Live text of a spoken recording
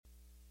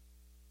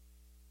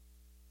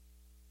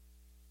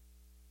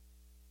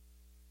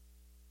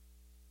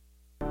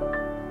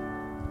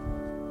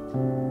Good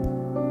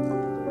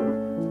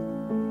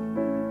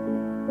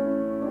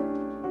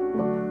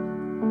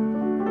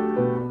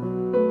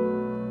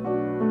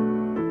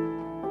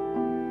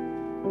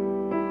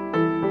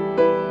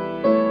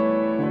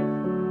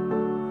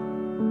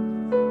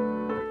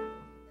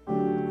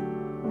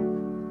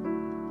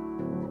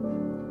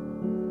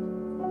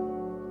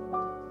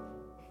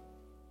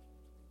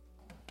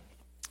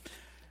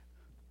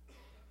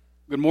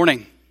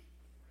morning.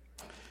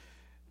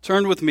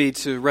 Turn with me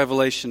to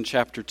Revelation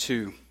chapter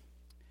 2.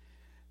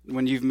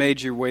 When you've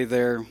made your way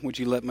there, would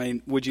you let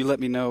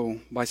me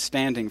know by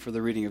standing for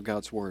the reading of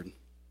God's Word?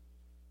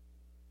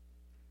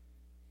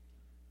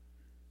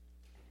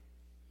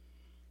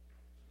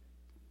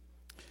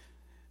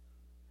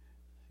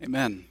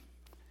 Amen.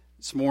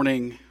 This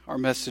morning, our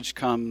message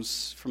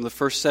comes from the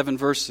first 7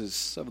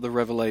 verses of the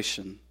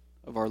Revelation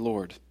of our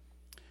Lord.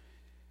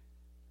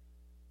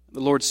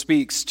 The Lord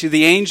speaks, "To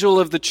the angel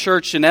of the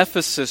church in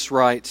Ephesus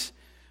write,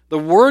 the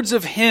words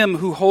of him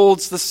who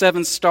holds the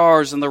 7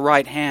 stars in the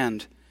right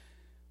hand,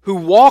 who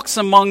walks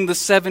among the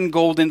 7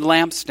 golden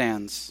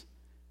lampstands.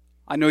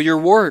 I know your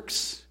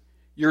works,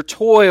 your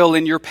toil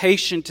and your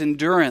patient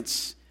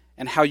endurance,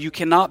 and how you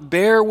cannot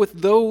bear with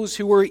those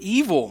who are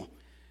evil,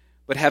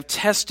 but have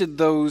tested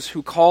those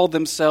who call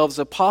themselves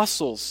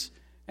apostles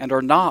and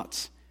are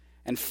not,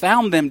 and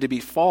found them to be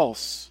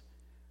false.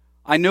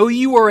 I know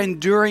you are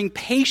enduring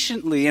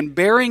patiently and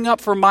bearing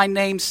up for my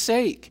name's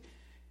sake,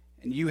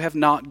 and you have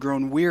not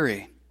grown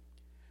weary.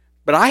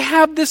 But I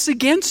have this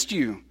against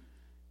you,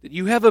 that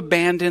you have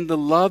abandoned the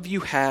love you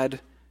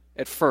had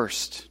at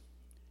first.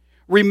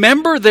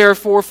 Remember,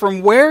 therefore,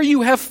 from where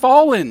you have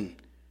fallen,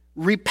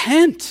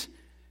 repent,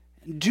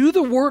 and do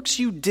the works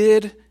you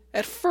did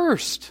at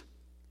first.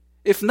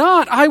 If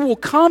not, I will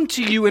come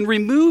to you and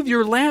remove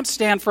your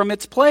lampstand from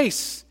its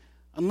place,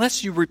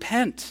 unless you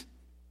repent.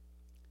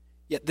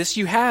 Yet this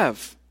you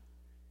have.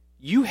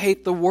 You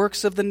hate the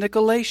works of the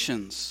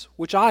Nicolaitans,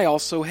 which I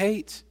also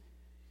hate.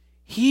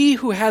 He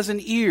who has an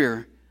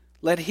ear,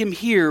 let him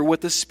hear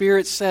what the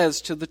Spirit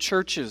says to the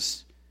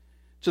churches.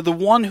 To the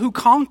one who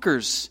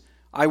conquers,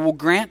 I will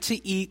grant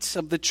to eat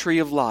of the tree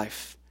of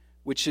life,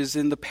 which is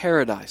in the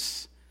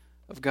paradise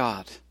of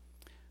God."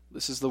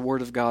 This is the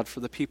word of God for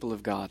the people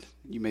of God.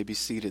 You may be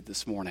seated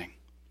this morning.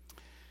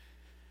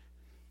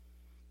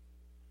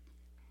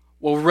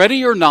 Well,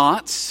 ready or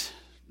not,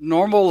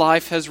 normal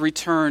life has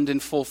returned in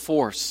full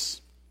force.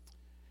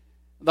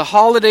 The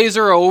holidays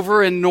are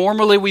over, and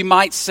normally we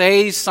might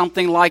say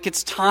something like,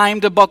 it's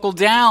time to buckle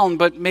down,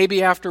 but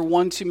maybe after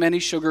one too many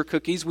sugar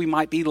cookies, we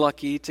might be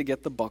lucky to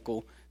get the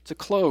buckle to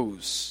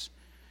close.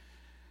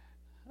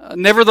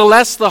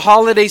 Nevertheless, the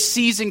holiday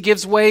season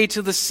gives way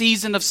to the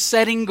season of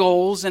setting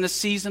goals and a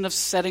season of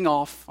setting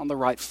off on the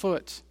right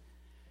foot.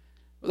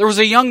 There was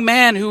a young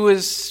man who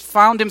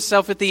found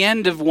himself at the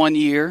end of one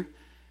year.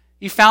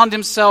 He found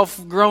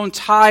himself grown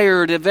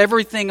tired of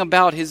everything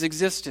about his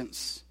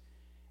existence.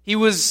 He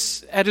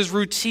was at his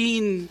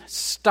routine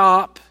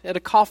stop at a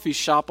coffee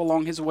shop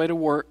along his way to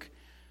work,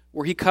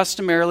 where he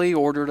customarily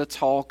ordered a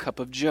tall cup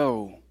of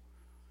joe.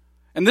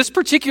 And this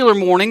particular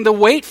morning, the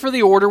wait for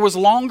the order was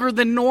longer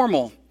than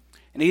normal,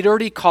 and he'd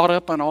already caught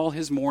up on all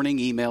his morning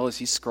email as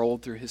he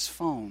scrolled through his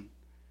phone.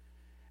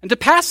 And to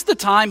pass the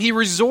time, he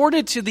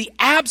resorted to the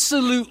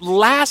absolute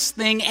last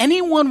thing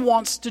anyone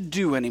wants to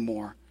do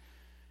anymore.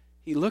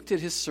 He looked at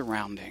his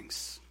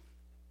surroundings.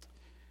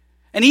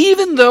 And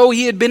even though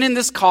he had been in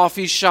this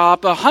coffee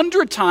shop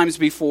 100 times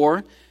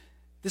before,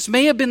 this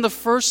may have been the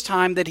first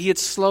time that he had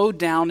slowed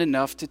down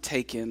enough to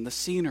take in the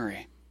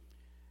scenery.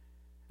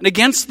 And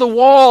against the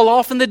wall,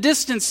 off in the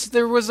distance,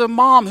 there was a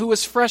mom who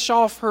was fresh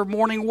off her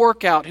morning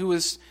workout, who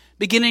was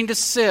beginning to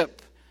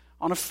sip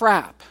on a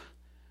frap,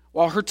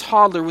 while her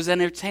toddler was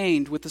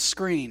entertained with the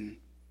screen.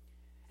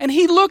 And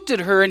he looked at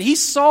her, and he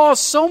saw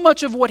so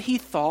much of what he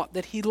thought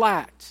that he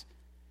lacked.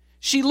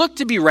 She looked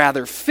to be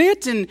rather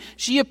fit, and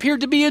she appeared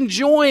to be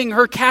enjoying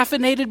her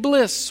caffeinated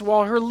bliss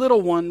while her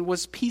little one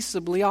was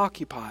peaceably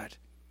occupied.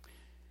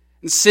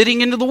 And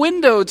sitting into the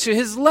window to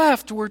his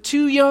left were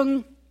 2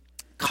 young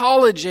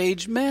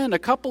college-age men, a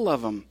couple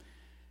of them.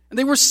 And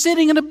they were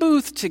sitting in a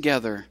booth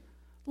together,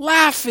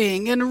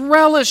 laughing and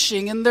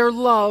relishing in their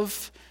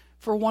love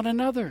for one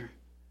another.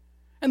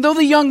 And though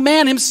the young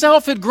man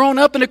himself had grown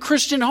up in a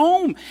Christian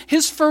home,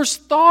 his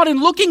first thought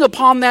in looking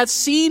upon that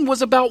scene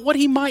was about what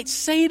he might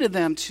say to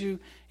them to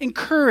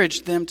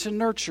encourage them to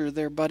nurture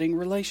their budding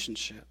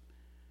relationship.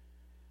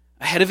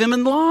 Ahead of him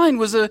in line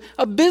was a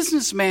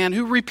businessman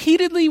who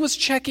repeatedly was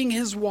checking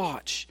his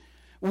watch,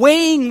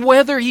 weighing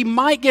whether he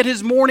might get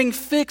his morning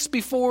fix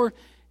before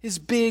his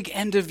big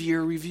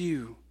end-of-year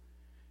review.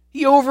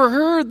 He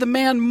overheard the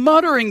man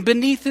muttering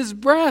beneath his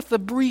breath a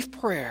brief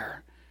prayer.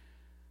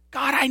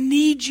 "God, I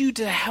need you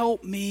to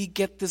help me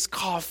get this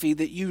coffee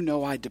that you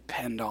know I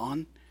depend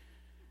on.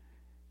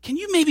 Can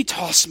you maybe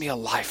toss me a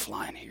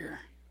lifeline here?"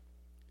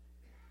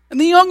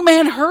 And the young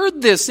man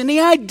heard this, and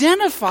he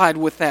identified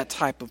with that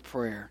type of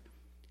prayer.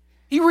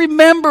 He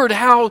remembered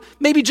how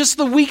maybe just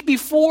the week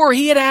before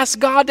he had asked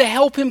God to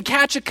help him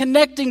catch a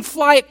connecting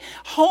flight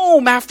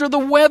home after the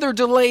weather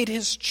delayed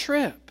his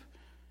trip.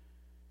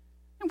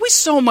 And we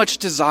so much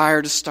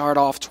desire to start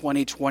off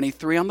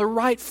 2023 on the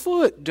right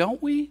foot,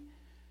 don't we?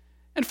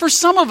 And for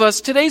some of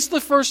us, today's the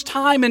first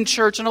time in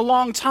church in a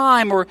long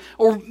time, or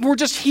we're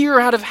just here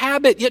out of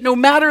habit. Yet no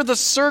matter the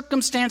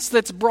circumstance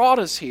that's brought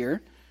us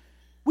here,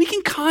 we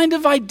can kind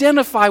of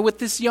identify with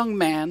this young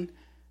man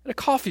at a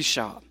coffee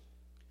shop.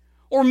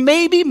 Or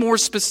maybe more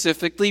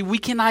specifically, we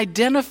can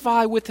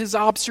identify with his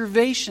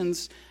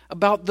observations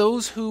about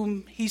those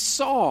whom he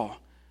saw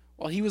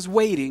while he was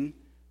waiting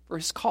for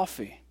his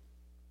coffee.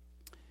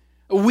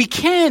 We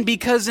can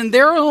because in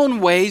their own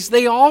ways,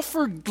 they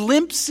offer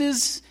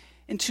glimpses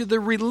into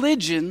the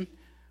religion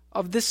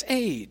of this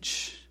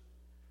age.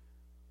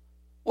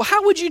 Well,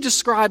 how would you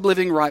describe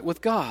living right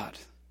with God?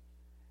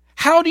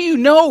 How do you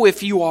know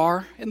if you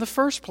are in the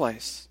first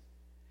place?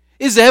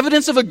 Is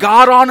evidence of a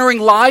God-honoring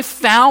life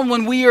found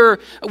when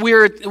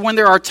when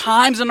there are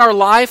times in our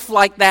life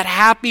like that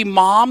happy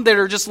mom that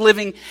are just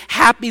living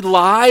happy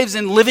lives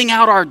and living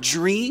out our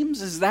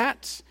dreams? Is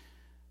that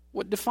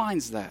what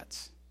defines that?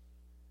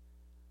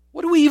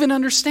 What do we even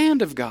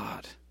understand of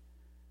God?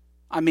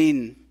 I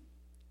mean,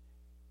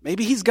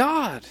 maybe He's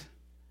God.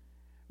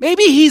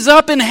 Maybe He's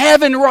up in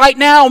heaven right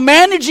now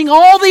managing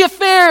all the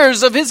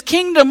affairs of His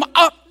kingdom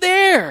up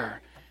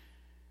there.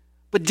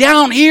 But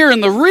down here in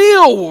the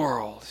real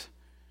world,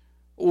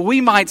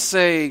 we might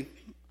say,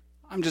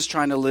 I'm just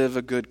trying to live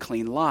a good,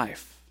 clean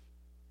life,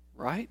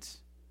 right?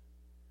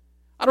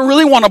 I don't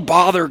really want to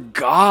bother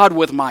God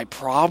with my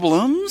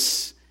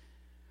problems.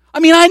 I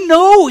mean, I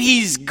know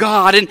He's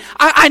God, and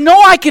I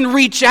know I can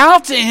reach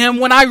out to Him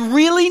when I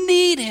really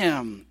need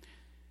Him.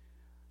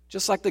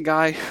 Just like the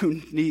guy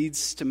who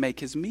needs to make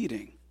his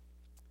meeting.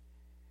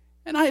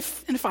 And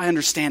if I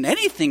understand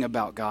anything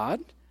about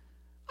God,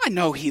 I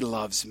know He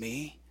loves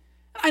me.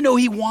 I know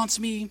He wants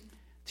me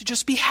to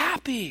just be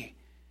happy.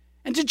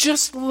 And to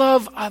just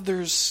love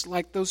others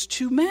like those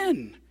two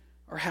men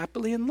are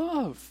happily in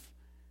love.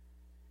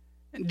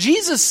 And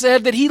Jesus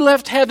said that He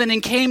left heaven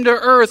and came to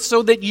earth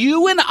so that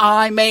you and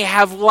I may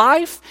have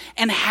life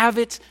and have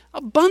it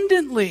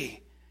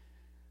abundantly.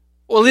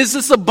 Well, is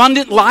this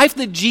abundant life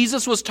that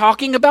Jesus was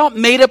talking about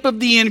made up of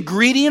the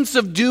ingredients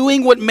of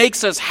doing what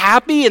makes us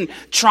happy and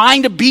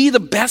trying to be the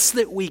best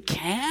that we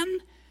can?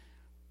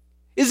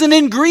 Is an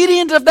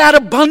ingredient of that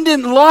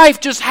abundant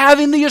life just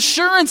having the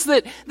assurance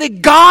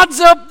that God's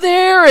up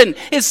there and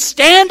is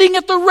standing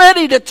at the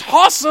ready to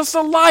toss us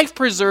a life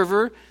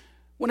preserver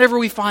whenever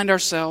we find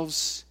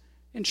ourselves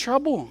in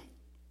trouble?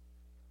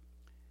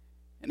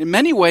 And in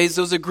many ways,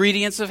 those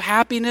ingredients of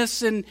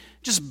happiness and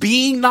just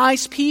being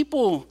nice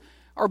people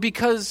are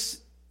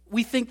because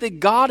we think that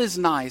God is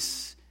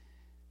nice.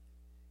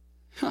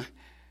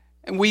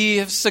 And we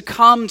have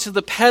succumbed to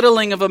the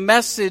peddling of a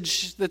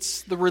message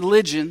that's the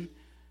religion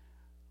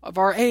of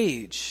our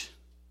age.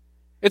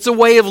 It's a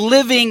way of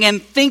living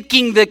and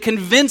thinking that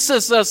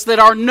convinces us that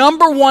our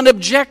number one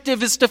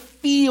objective is to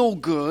feel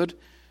good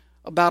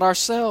about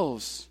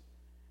ourselves.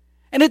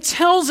 And it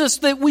tells us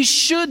that we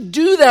should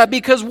do that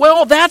because,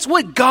 well, that's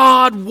what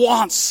God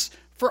wants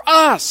for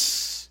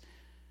us.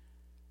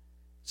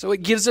 So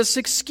it gives us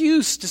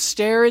excuse to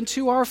stare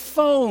into our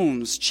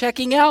phones,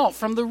 checking out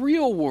from the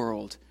real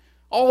world.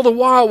 All the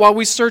while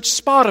we search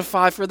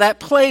Spotify for that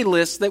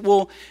playlist that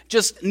will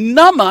just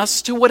numb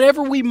us to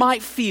whatever we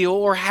might feel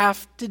or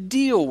have to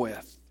deal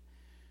with.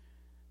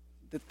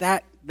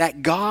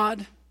 That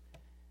God,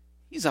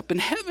 He's up in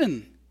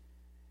heaven.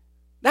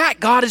 That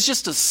God is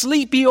just a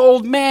sleepy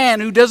old man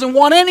who doesn't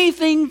want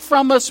anything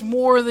from us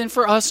more than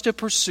for us to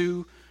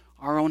pursue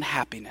our own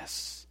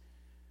happiness.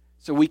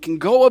 So we can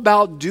go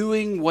about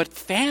doing what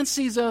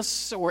fancies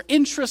us or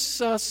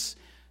interests us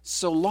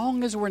so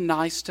long as we're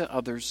nice to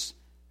others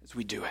as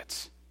we do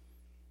it.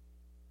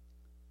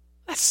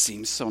 That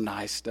seems so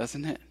nice,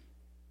 doesn't it?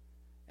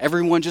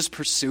 Everyone just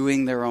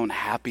pursuing their own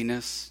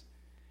happiness.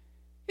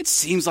 It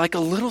seems like a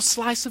little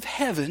slice of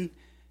heaven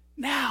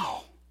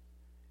now.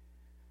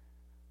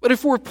 But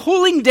if we're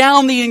pulling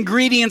down the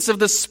ingredients of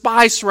the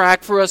spice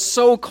rack for a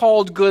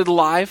so-called good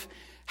life,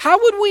 how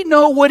would we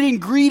know what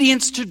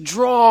ingredients to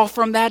draw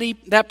from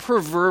that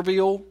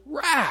proverbial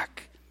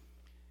rack?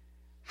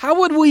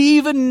 How would we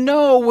even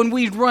know when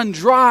we run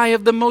dry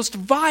of the most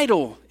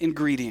vital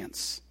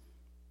ingredients?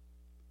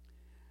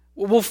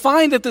 Well, we'll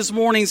find that this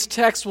morning's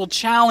text will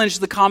challenge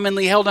the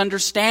commonly held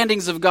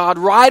understandings of God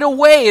right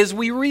away as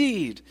we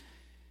read.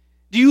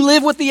 Do you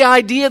live with the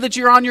idea that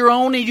you're on your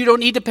own and you don't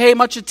need to pay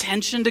much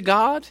attention to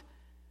God?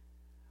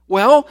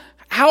 Well,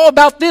 how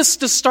about this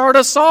to start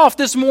us off?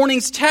 This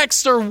morning's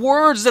text are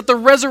words that the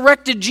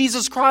resurrected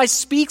Jesus Christ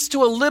speaks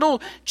to a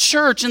little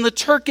church in the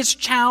Turkish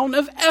town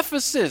of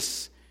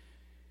Ephesus.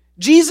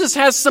 Jesus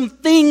has some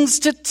things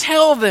to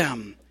tell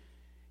them.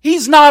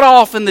 He's not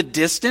off in the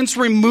distance,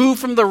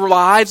 removed from the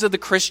lives of the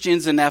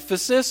Christians in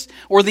Ephesus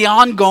or the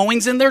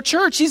ongoings in their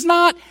church. He's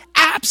not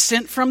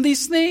absent from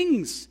these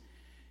things.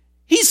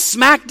 He's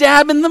smack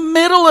dab in the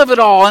middle of it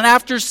all. And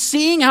after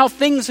seeing how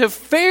things have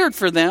fared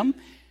for them,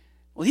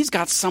 well, he's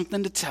got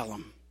something to tell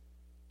them.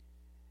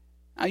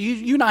 Now,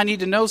 you and I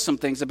need to know some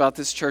things about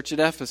this church at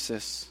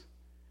Ephesus.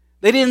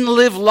 They didn't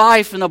live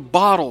life in a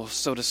bottle,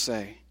 so to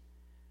say.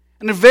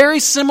 In a very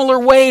similar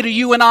way to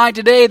you and I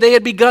today, they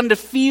had begun to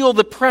feel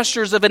the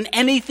pressures of an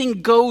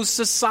anything-goes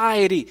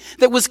society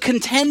that was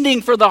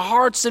contending for the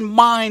hearts and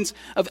minds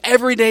of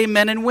everyday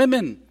men and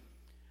women.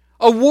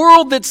 A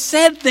world that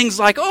said things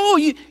like, oh,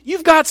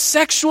 you've got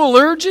sexual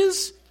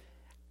urges?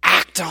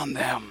 Act on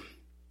them.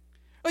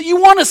 You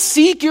want to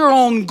seek your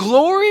own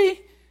glory?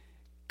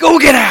 Go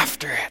get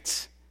after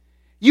it.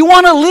 You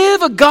want to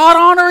live a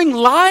God-honoring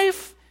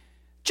life?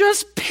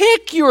 Just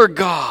pick your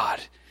God.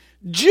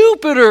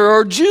 Jupiter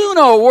or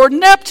Juno or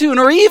Neptune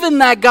or even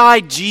that guy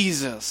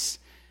Jesus,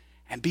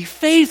 and be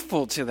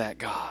faithful to that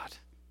God.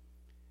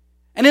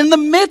 And in the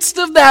midst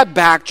of that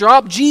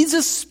backdrop,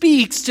 Jesus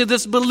speaks to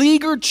this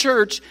beleaguered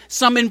church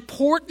some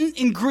important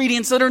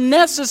ingredients that are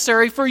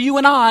necessary for you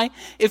and I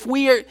if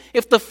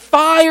the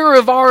fire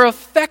of our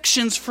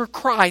affections for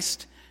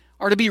Christ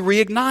are to be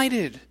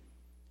reignited.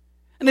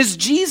 And as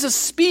Jesus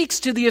speaks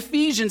to the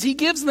Ephesians, he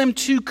gives them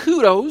 2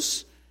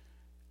 kudos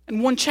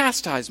and 1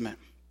 chastisement.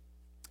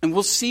 And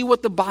we'll see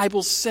what the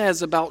Bible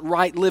says about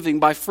right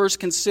living by first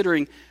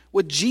considering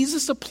what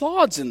Jesus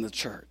applauds in the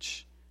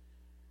church.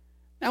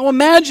 Now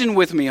imagine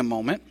with me a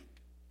moment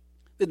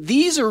that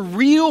these are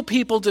real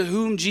people to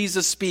whom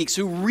Jesus speaks,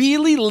 who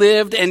really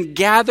lived and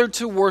gathered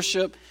to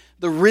worship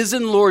the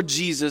risen Lord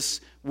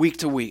Jesus week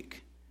to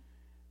week.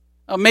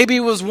 Maybe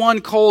it was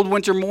one cold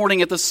winter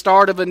morning at the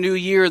start of a new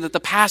year that the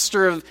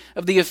pastor of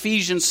the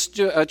Ephesian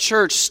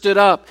church stood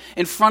up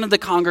in front of the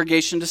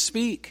congregation to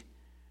speak.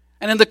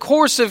 And in the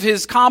course of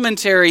his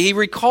commentary, he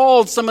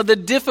recalled some of the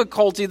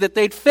difficulty that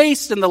they'd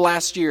faced in the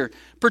last year,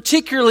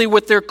 particularly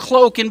with their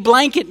cloak and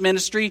blanket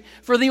ministry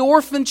for the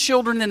orphan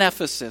children in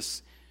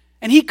Ephesus.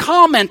 And he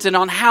commented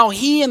on how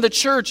he and the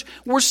church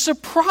were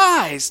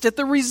surprised at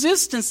the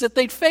resistance that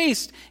they'd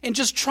faced in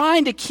just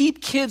trying to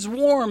keep kids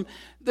warm,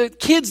 the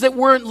kids that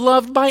weren't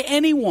loved by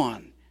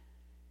anyone.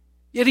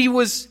 Yet he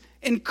was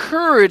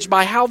encouraged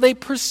by how they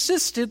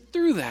persisted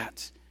through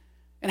that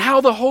and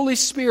how the Holy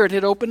Spirit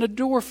had opened a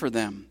door for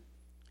them.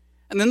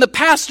 And then the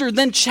pastor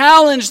then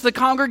challenged the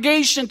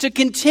congregation to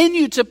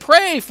continue to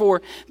pray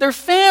for their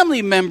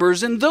family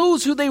members and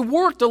those who they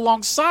worked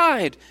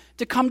alongside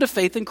to come to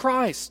faith in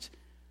Christ.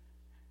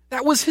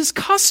 That was his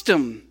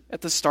custom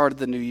at the start of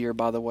the new year,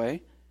 by the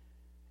way.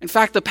 In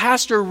fact, the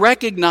pastor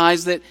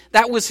recognized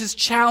that was his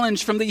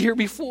challenge from the year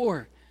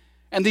before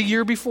and the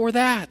year before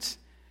that.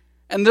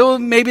 And though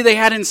maybe they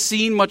hadn't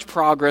seen much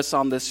progress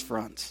on this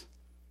front,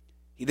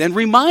 he then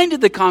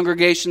reminded the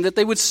congregation that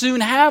they would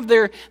soon have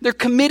their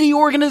committee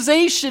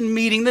organization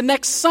meeting the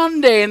next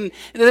Sunday, and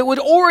that it would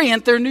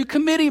orient their new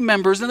committee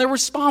members and their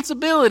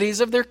responsibilities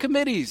of their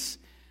committees.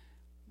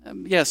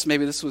 Yes,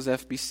 maybe this was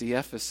FBC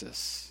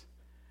Ephesus.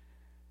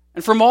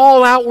 And from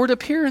all outward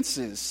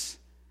appearances,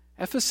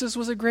 Ephesus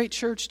was a great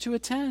church to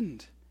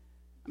attend.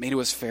 I mean, it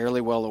was fairly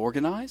well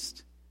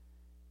organized.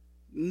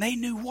 And they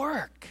knew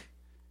work.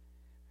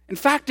 In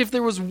fact, if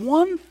there was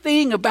one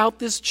thing about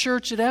this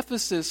church at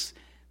Ephesus,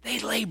 they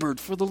labored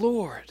for the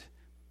Lord.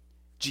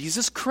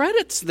 Jesus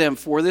credits them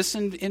for this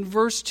in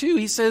verse 2.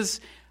 He says,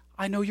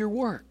 I know your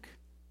work.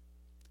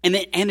 And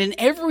in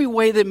every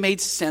way that made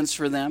sense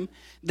for them,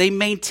 they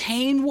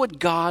maintained what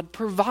God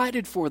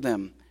provided for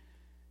them.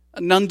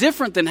 None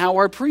different than how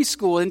our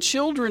preschool and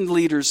children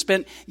leaders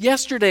spent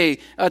yesterday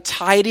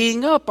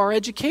tidying up our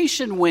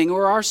education wing,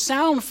 or our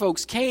sound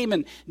folks came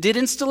and did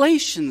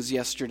installations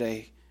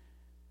yesterday.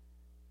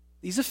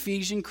 These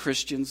Ephesian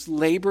Christians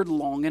labored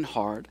long and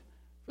hard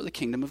for the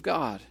kingdom of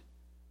God.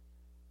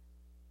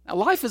 Now,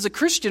 life as a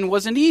Christian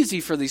wasn't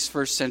easy for these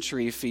first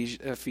century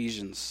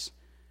Ephesians.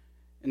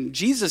 And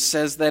Jesus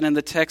says that in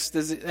the text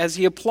as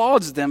he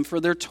applauds them for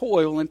their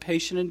toil and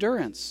patient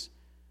endurance.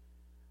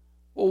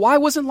 Well, why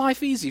wasn't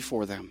life easy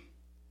for them?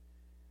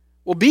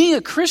 Well, being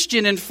a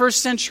Christian in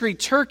first century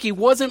Turkey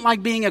wasn't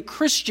like being a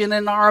Christian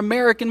in our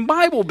American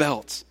Bible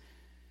Belt.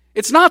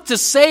 It's not to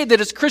say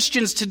that as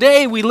Christians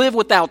today we live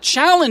without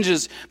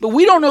challenges, but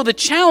we don't know the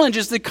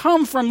challenges that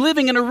come from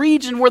living in a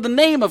region where the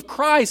name of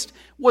Christ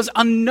was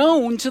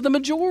unknown to the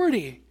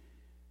majority.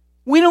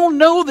 We don't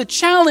know the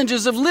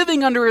challenges of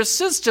living under a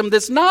system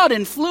that's not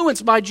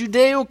influenced by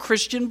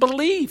Judeo-Christian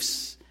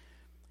beliefs.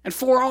 And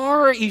for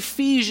our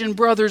Ephesian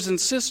brothers and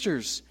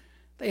sisters,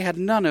 they had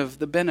none of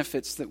the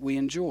benefits that we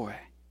enjoy.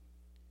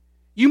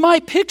 You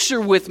might picture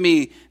with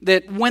me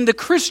that when the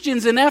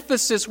Christians in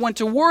Ephesus went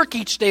to work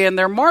each day in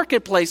their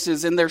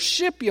marketplaces, in their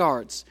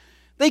shipyards,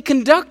 they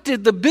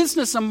conducted the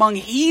business among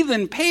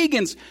heathen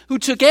pagans who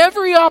took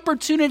every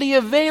opportunity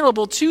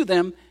available to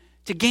them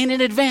to gain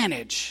an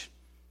advantage.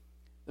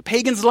 The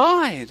pagans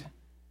lied.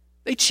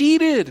 They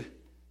cheated.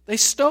 They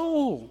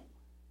stole.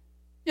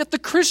 Yet the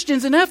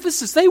Christians in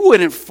Ephesus, they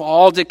wouldn't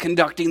fall to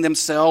conducting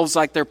themselves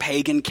like their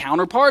pagan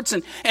counterparts,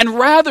 and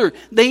rather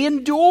they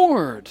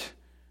endured.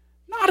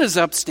 Not as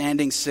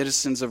upstanding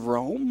citizens of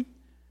Rome,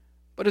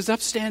 but as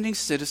upstanding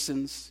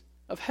citizens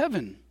of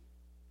heaven.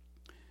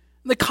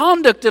 The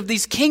conduct of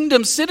these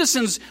kingdom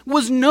citizens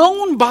was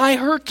known by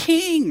her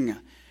king,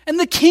 and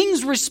the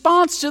king's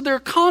response to their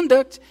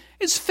conduct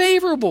is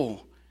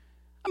favorable.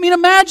 I mean,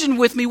 imagine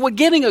with me what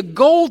getting a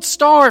gold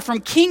star from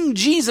King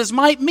Jesus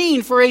might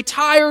mean for a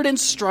tired and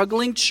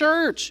struggling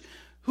church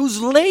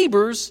whose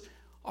labors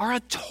are a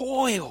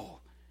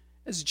toil,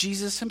 as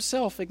Jesus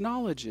himself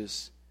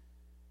acknowledges.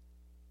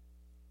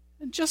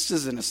 And just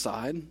as an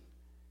aside,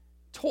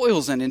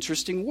 toil's an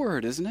interesting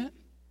word, isn't it?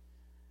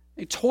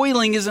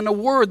 Toiling isn't a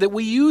word that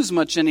we use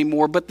much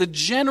anymore, but the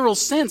general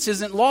sense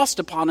isn't lost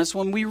upon us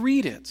when we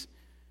read it.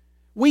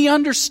 We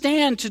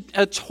understand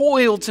a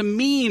toil to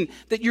mean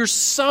that you're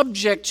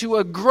subject to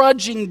a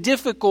grudging,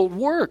 difficult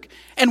work.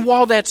 And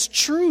while that's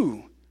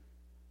true,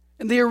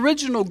 in the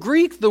original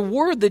Greek, the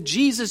word that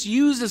Jesus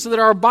uses that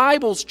our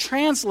Bibles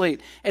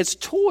translate as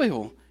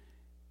toil,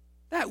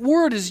 that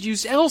word is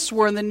used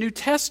elsewhere in the New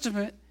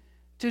Testament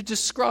to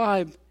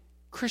describe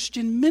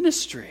Christian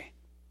ministry,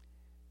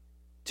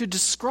 to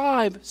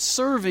describe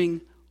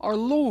serving our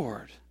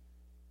Lord.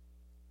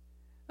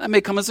 That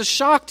may come as a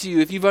shock to you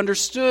if you've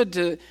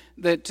understood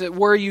that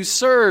where you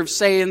serve,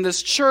 say in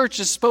this church,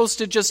 is supposed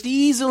to just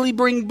easily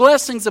bring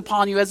blessings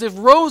upon you as if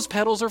rose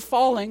petals are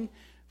falling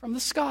from the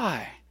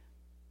sky.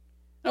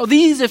 Now,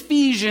 these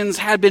Ephesians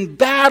had been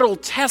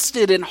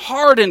battle-tested and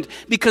hardened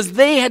because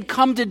they had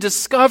come to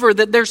discover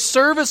that their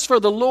service for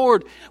the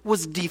Lord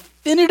was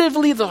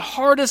definitively the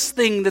hardest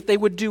thing that they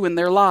would do in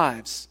their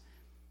lives.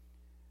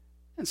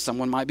 And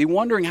someone might be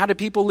wondering, how did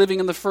people living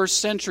in the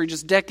first century,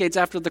 just decades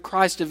after the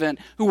Christ event,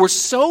 who were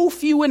so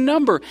few in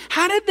number,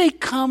 how did they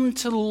come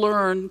to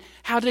learn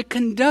how to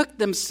conduct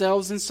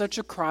themselves in such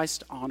a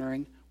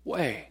Christ-honoring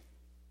way?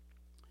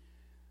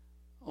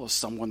 Oh,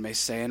 someone may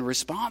say in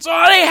response,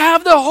 oh, they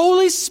have the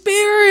Holy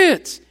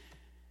Spirit.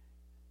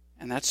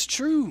 And that's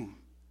true.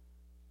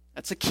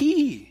 That's a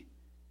key.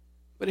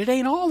 But it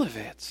ain't all of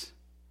it.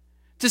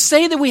 To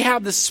say that we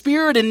have the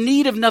Spirit in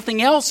need of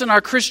nothing else in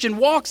our Christian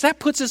walks, that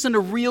puts us in a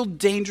real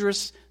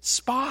dangerous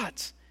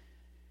spot.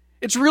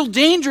 It's real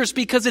dangerous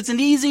because it's an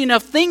easy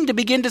enough thing to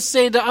begin to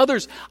say to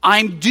others,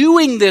 I'm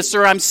doing this,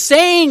 or I'm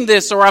saying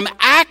this, or I'm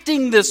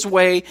acting this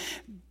way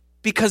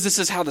because this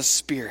is how the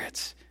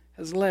Spirit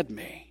has led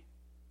me.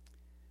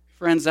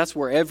 Friends, that's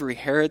where every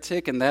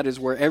heretic and that is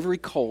where every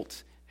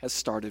cult has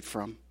started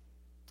from.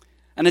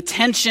 An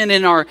attention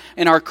in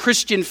our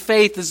Christian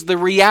faith is the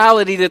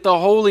reality that the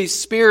Holy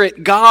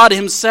Spirit, God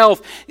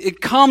Himself,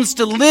 it comes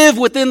to live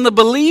within the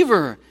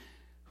believer,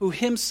 who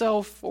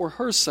himself or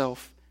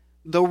herself,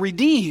 though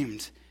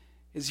redeemed,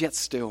 is yet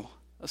still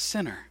a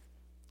sinner.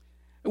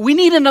 We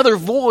need another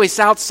voice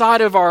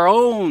outside of our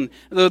own,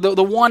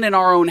 the one in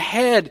our own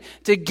head,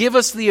 to give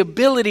us the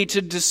ability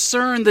to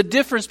discern the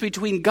difference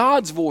between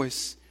God's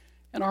voice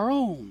and our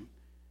own.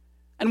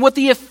 And what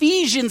the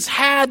Ephesians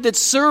had that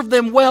served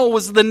them well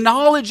was the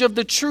knowledge of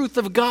the truth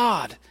of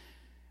God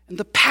and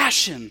the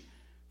passion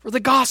for the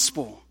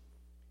gospel.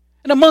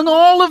 And among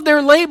all of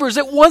their labors,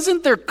 it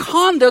wasn't their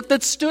conduct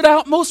that stood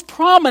out most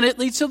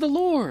prominently to the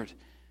Lord.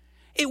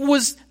 It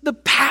was the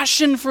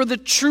passion for the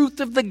truth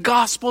of the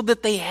gospel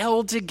that they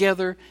held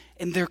together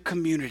in their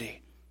community.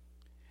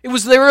 It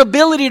was their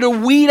ability to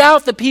weed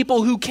out the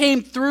people who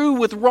came through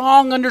with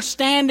wrong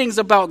understandings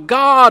about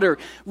God or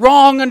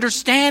wrong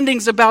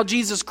understandings about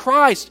Jesus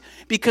Christ,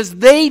 because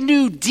they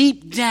knew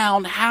deep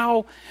down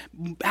how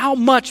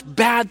much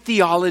bad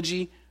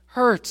theology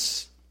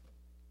hurts.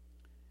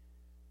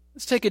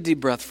 Let's take a deep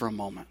breath for a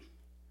moment.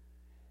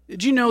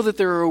 Did you know that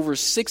there are over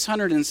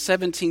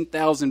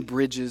 617,000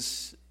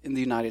 bridges in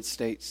the United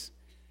States?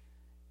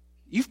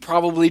 You've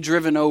probably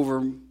driven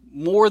over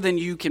more than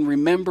you can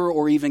remember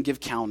or even give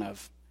count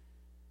of.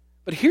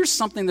 But here's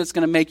something that's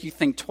going to make you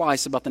think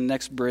twice about the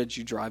next bridge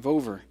you drive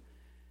over.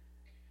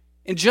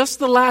 In just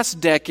the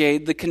last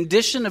decade, the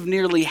condition of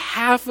nearly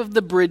half of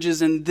the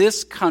bridges in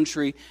this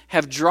country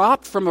have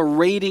dropped from a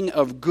rating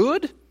of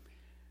good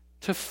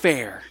to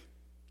fair.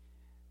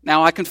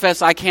 Now, I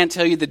confess I can't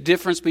tell you the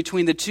difference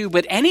between the two,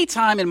 but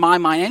anytime in my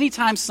mind,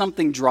 anytime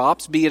something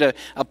drops, be it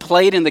a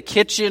plate in the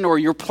kitchen or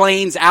your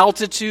plane's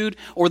altitude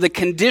or the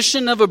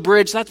condition of a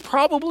bridge, that's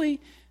probably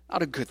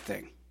not a good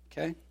thing,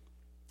 okay?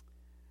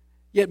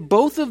 Yet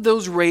both of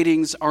those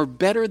ratings are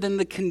better than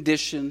the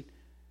condition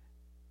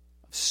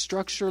of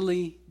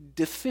structurally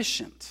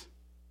deficient.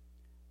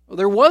 Well,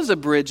 there was a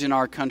bridge in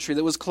our country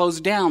that was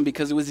closed down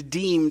because it was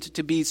deemed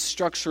to be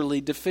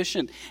structurally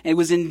deficient, and it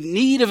was in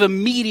need of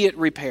immediate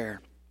repair.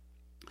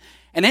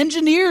 And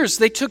engineers,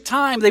 they took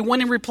time, they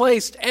went and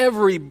replaced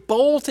every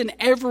bolt and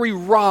every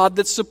rod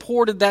that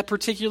supported that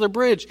particular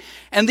bridge.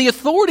 And the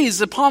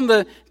authorities, upon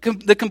the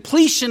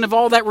completion of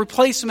all that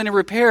replacement and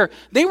repair,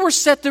 they were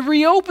set to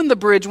reopen the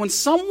bridge when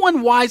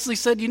someone wisely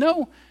said,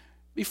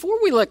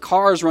 before we let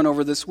cars run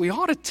over this, we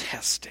ought to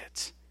test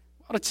it.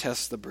 We ought to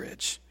test the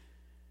bridge.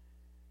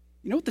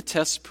 You know what the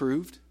test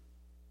proved?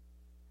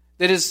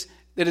 That as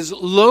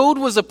load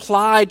was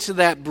applied to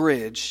that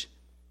bridge,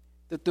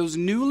 that those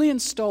newly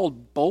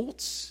installed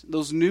bolts,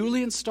 those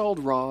newly installed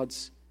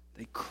rods,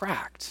 they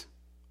cracked.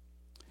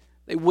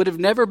 they would have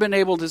never been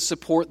able to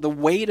support the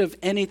weight of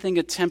anything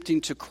attempting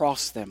to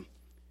cross them.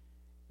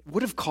 It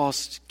would have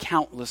cost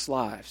countless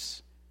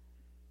lives.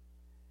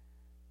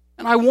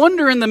 And I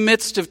wonder, in the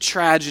midst of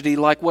tragedy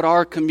like what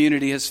our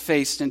community has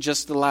faced in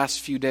just the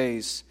last few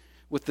days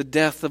with the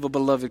death of a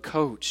beloved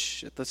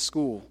coach at the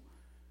school,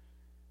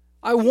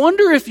 I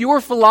wonder if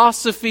your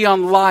philosophy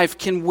on life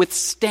can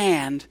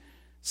withstand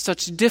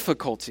such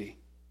difficulty.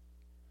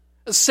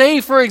 Say,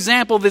 for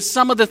example, that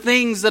some of the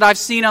things that I've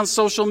seen on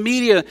social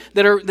media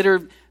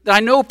that I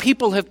know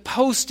people have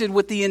posted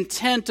with the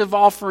intent of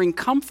offering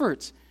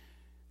comfort.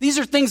 These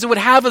are things that would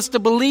have us to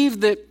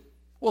believe that,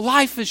 well,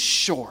 life is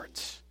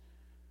short.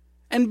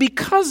 And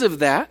because of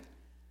that,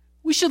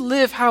 we should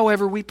live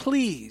however we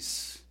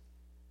please.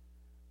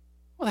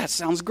 Well, that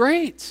sounds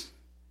great.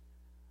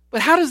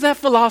 But how does that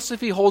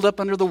philosophy hold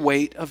up under the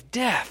weight of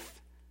death?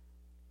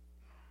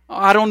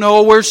 I don't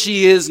know where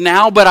she is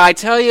now, but I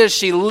tell you,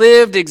 she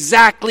lived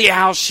exactly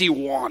how she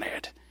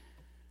wanted.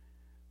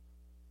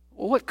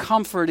 Well, what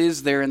comfort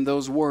is there in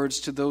those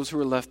words to those who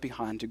are left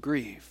behind to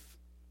grieve?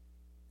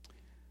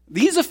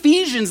 These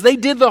Ephesians, they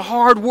did the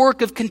hard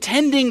work of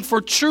contending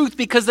for truth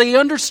because they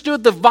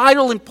understood the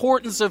vital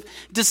importance of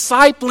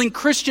discipling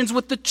Christians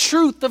with the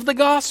truth of the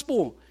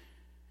gospel.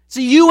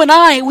 See, you and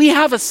I, we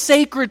have a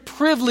sacred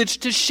privilege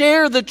to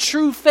share the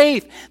true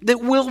faith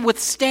that will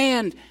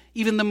withstand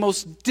even the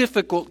most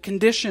difficult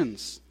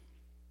conditions.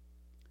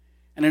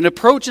 And in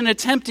approach and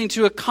attempting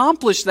to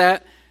accomplish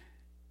that,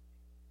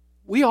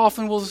 we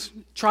often will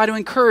try to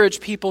encourage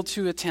people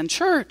to attend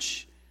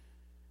church.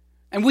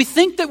 And we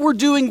think that we're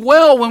doing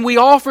well when we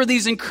offer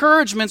these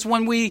encouragements,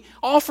 when we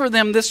offer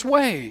them this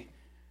way.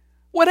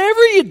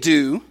 Whatever you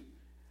do,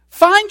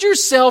 find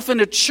yourself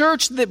in a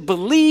church that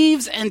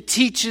believes and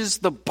teaches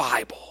the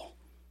Bible.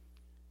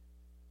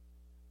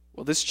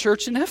 Well, this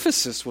church in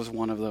Ephesus was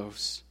one of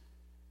those.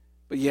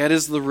 But yet,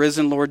 as the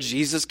risen Lord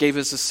Jesus gave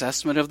his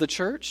assessment of the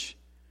church,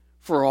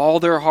 for all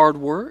their hard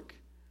work,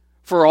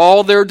 for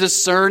all their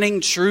discerning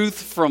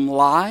truth from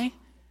lie,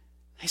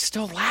 they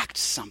still lacked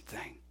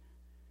something.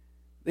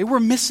 They were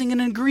missing an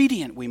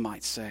ingredient, we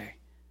might say.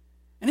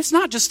 And it's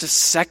not just a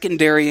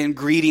secondary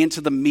ingredient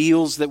to the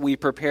meals that we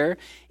prepare.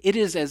 It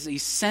is as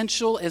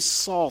essential as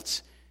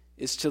salt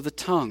is to the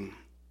tongue.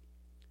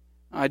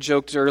 I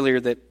joked earlier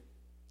that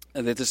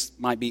this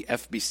might be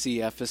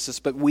FBC Ephesus,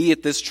 but we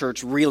at this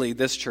church,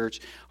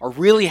 are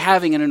really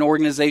having an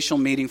organizational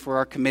meeting for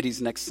our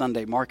committees next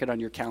Sunday. Mark it on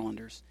your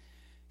calendars.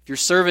 If you're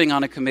serving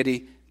on a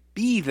committee,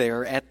 be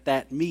there at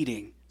that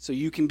meeting so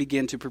you can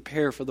begin to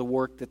prepare for the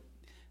work that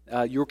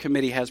your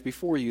committee has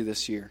before you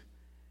this year.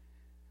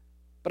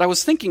 But I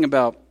was thinking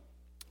about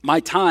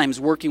my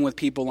times working with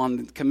people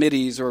on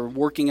committees or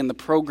working in the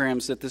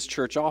programs that this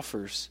church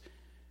offers.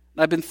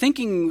 I've been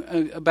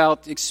thinking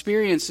about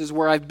experiences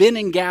where I've been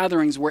in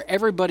gatherings where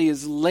everybody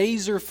is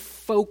laser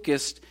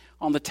focused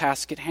on the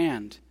task at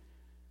hand.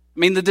 I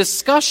mean, the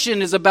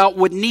discussion is about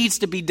what needs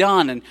to be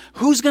done and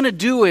who's going to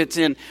do it.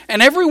 And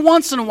every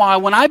once in a while,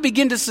 when I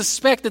begin to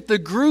suspect that the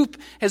group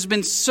has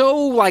been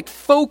so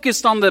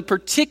focused on the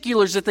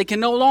particulars that they can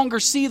no longer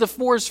see the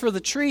forest for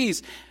the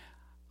trees,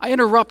 I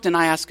interrupt and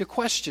I ask a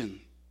question.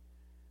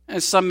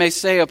 As some may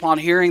say upon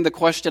hearing the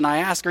question I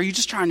ask, are you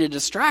just trying to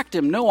distract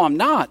him? No, I'm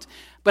not.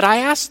 But I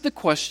ask the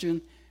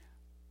question,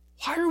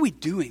 why are we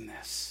doing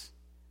this?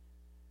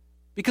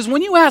 Because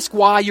when you ask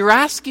why, you're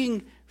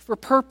asking for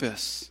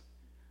purpose.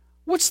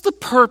 What's the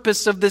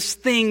purpose of this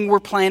thing we're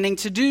planning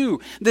to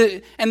do?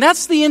 And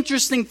that's the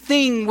interesting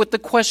thing with the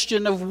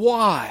question of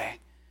why.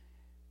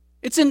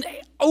 It's an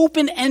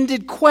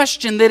open-ended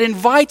question that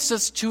invites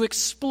us to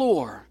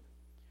explore.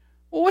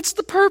 Well, what's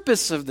the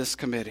purpose of this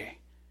committee?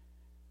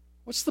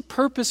 What's the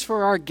purpose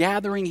for our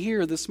gathering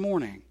here this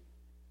morning?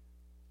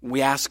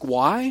 We ask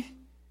why.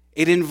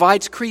 It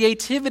invites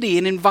creativity.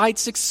 It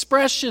invites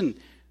expression.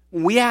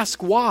 When we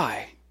ask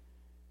why,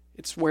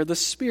 it's where the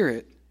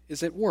Spirit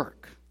is at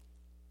work.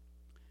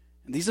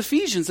 And these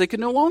Ephesians, they could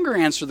no longer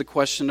answer the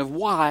question of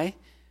why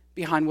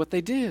behind what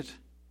they did.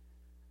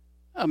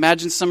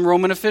 Imagine some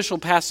Roman official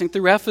passing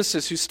through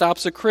Ephesus who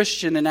stops a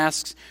Christian and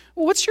asks,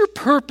 what's your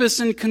purpose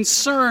and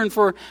concern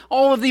for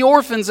all of the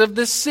orphans of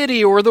this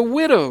city or the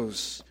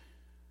widows?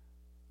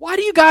 Why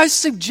do you guys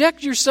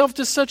subject yourself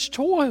to such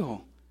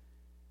toil?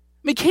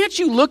 I mean, can't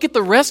you look at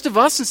the rest of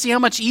us and see how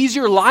much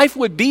easier life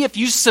would be if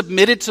you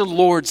submitted to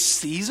Lord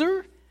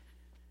Caesar?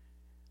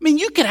 I mean,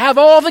 you could have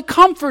all the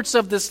comforts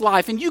of this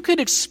life and you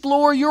could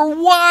explore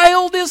your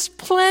wildest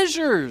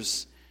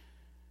pleasures.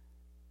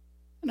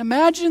 And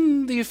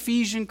imagine the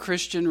Ephesian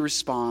Christian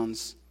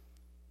responds,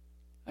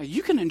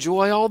 you can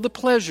enjoy all the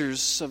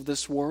pleasures of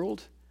this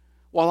world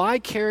while I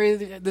carry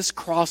this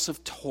cross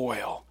of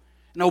toil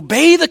and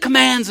obey the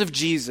commands of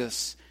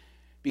Jesus.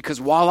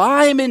 Because while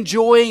I am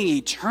enjoying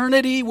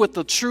eternity with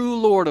the true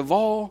Lord of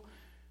all,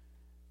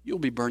 you'll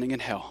be burning in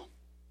hell.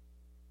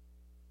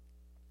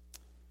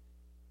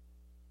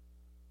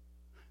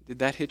 Did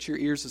that hit your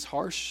ears as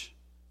harsh?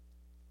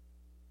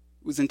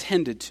 It was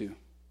intended to.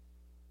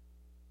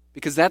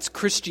 Because that's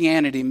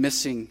Christianity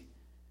missing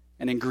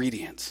an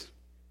ingredient.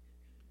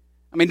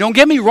 I mean, don't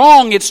get me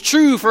wrong, it's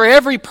true for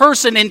every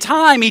person in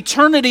time.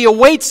 Eternity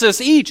awaits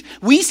us each.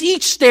 We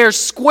each stare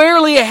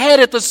squarely ahead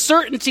at the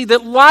certainty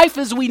that life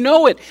as we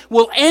know it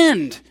will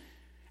end.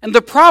 And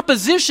the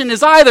proposition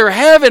is either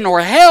heaven or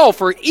hell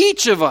for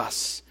each of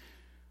us.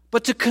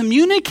 But to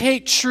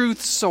communicate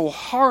truth so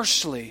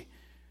harshly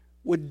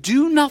would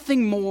do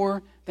nothing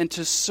more than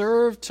to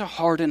serve to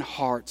harden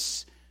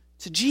hearts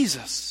to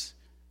Jesus.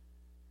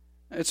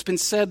 It's been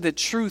said that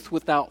truth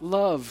without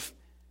love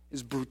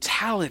is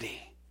brutality.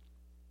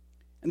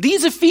 And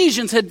these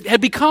Ephesians had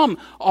become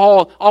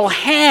all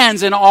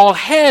hands and all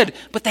head,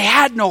 but they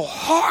had no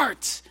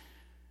heart.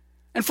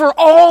 And for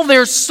all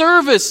their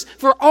service,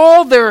 for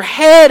all their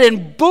head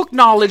and book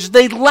knowledge,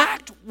 they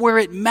lacked where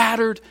it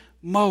mattered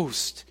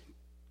most.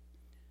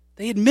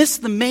 They had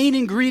missed the main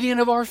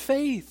ingredient of our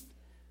faith: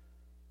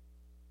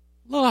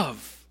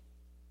 love.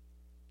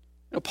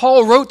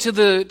 Paul wrote to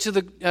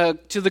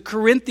the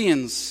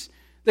Corinthians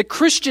that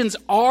Christians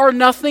are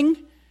nothing,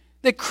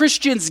 that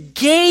Christians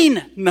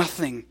gain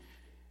nothing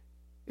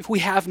if we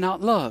have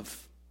not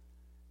love.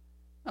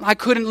 And I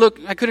couldn't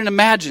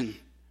imagine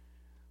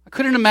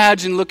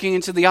looking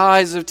into the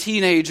eyes of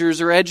teenagers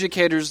or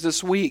educators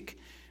this week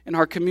in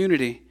our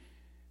community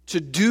to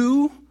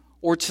do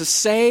or to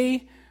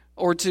say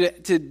or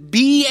to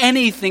be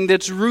anything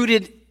that's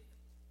rooted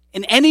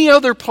in any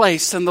other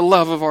place than the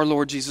love of our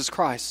Lord Jesus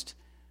Christ.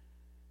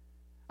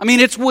 I mean,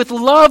 it's with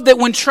love that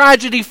when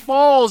tragedy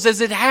falls,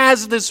 as it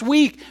has this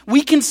week,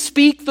 we can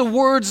speak the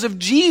words of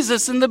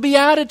Jesus in the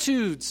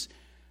Beatitudes.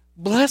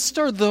 Blessed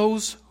are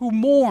those who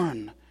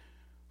mourn,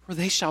 for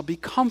they shall be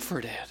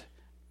comforted.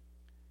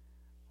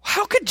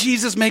 How could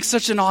Jesus make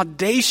such an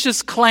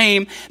audacious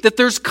claim that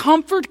there's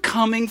comfort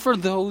coming for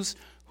those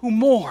who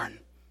mourn?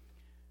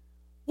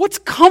 What's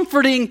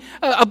comforting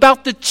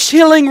about the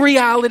chilling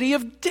reality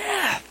of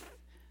death?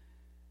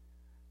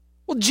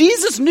 Well,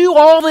 Jesus knew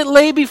all that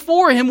lay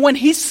before him when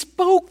he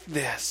spoke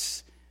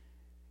this.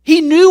 He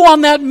knew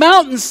on that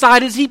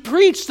mountainside as he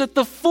preached that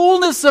the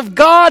fullness of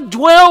God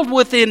dwelled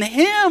within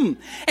him,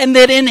 and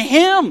that in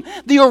him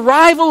the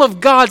arrival of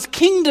God's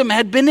kingdom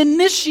had been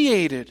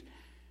initiated.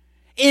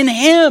 In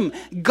him,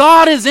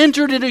 God has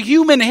entered into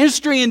human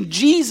history in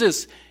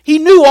Jesus. He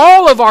knew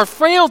all of our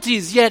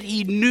frailties, yet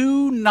he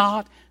knew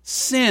not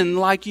sin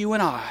like you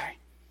and I.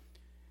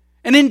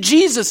 And in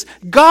Jesus,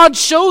 God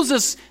shows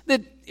us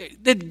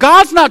that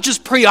God's not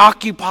just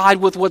preoccupied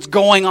with what's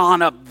going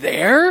on up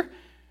there,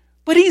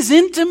 but he's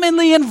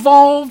intimately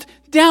involved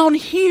down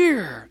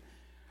here,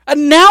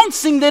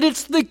 announcing that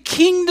it's the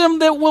kingdom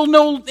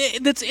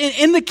that's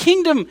in the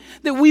kingdom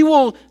that we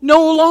will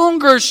no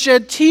longer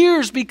shed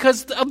tears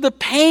because of the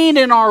pain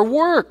in our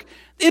work.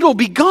 It'll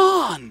be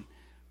gone.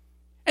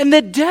 And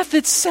that death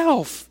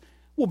itself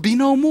will be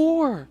no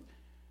more.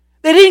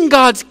 That in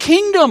God's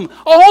kingdom,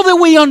 all that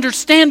we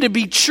understand to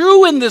be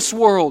true in this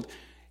world,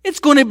 it's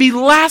going to be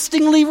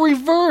lastingly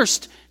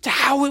reversed to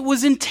how it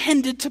was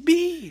intended to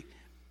be.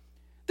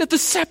 That the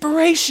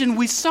separation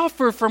we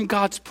suffer from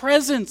God's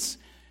presence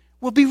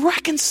will be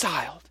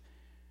reconciled,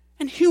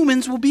 and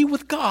humans will be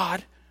with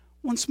God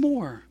once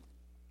more.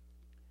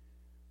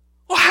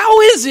 Well,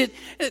 how is it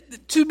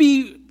to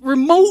be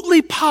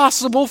remotely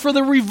possible for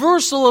the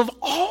reversal of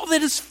all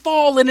that has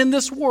fallen in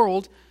this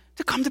world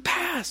to come to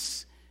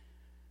pass?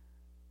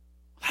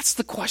 That's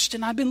the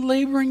question I've been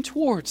laboring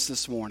towards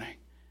this morning.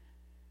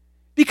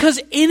 Because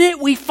in it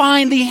we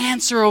find the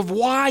answer of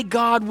why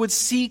God would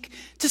seek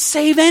to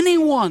save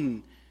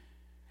anyone,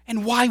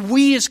 and why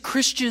we as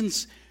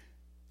Christians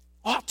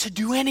ought to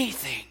do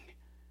anything.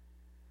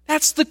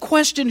 That's the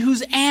question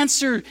whose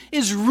answer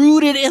is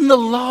rooted in the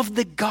love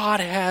that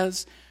God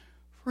has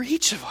for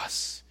each of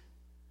us.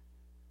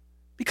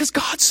 Because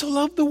God so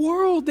loved the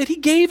world that he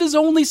gave his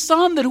only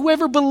Son, that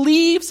whoever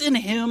believes in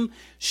him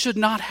should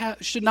not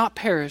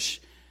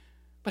perish,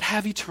 but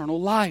have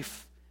eternal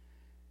life.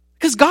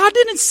 Because God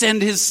didn't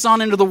send his Son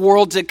into the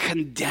world to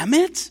condemn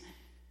it,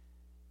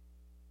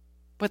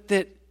 but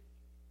that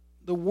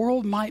the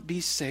world might be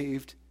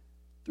saved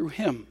through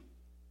him.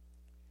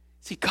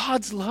 See,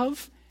 God's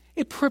love,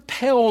 it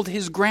propelled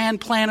his grand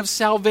plan of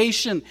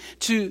salvation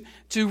to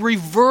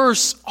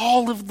reverse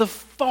all of the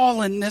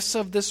fallenness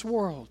of this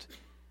world.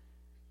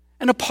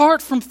 And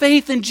apart from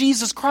faith in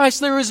Jesus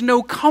Christ, there is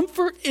no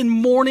comfort in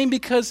mourning,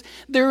 because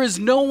there is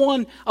no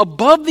one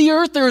above the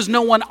earth, there is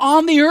no one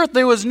on the earth,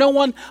 there is no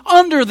one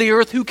under the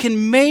earth who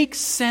can make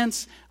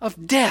sense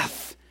of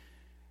death,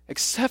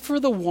 except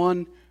for the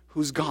one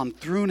who's gone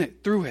through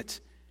it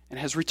and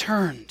has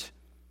returned.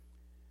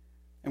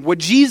 And what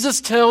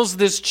Jesus tells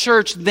this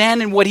church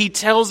then and what he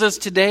tells us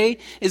today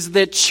is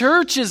that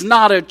church is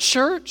not a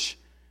church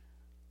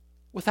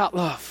without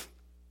love.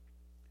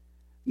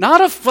 Not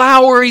a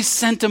flowery,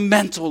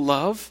 sentimental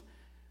love,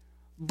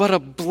 but a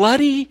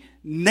bloody,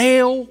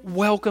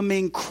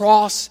 nail-welcoming,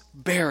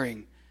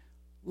 cross-bearing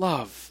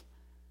love.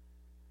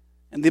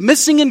 And the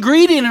missing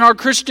ingredient in our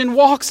Christian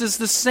walks is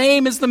the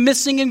same as the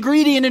missing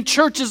ingredient in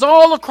churches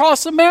all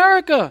across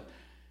America.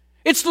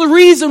 It's the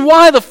reason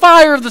why the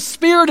fire of the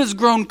Spirit has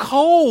grown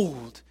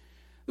cold.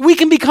 We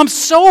can become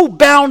so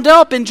bound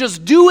up in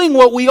just doing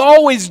what we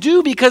always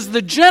do because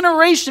the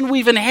generation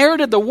we've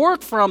inherited the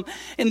work from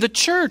in the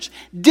church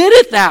did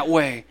it that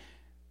way.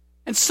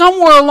 And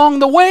somewhere along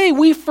the way,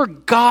 we've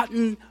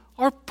forgotten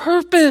our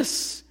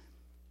purpose.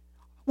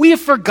 We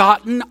have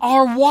forgotten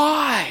our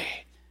why.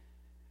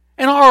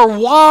 And our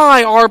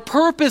why, our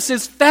purpose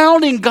is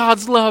found in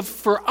God's love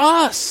for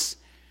us.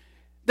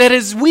 That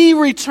as we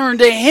return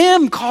to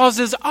Him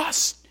causes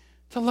us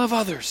to love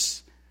others.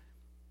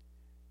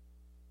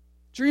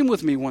 Dream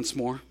with me once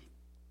more.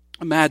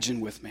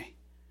 Imagine with me.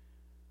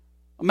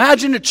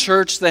 Imagine a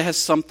church that has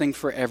something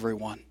for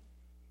everyone.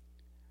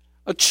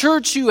 A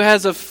church who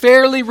has a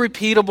fairly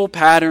repeatable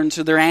pattern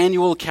to their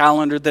annual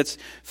calendar that's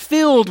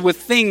filled with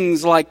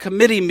things like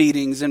committee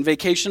meetings and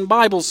vacation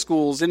Bible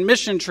schools and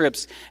mission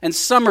trips and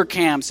summer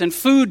camps and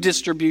food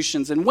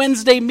distributions and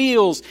Wednesday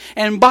meals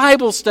and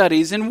Bible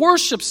studies and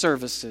worship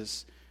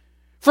services.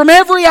 From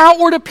every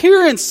outward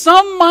appearance,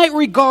 some might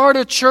regard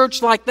a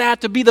church like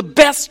that to be the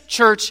best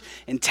church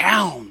in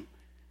town.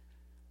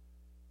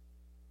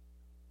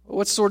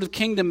 What sort of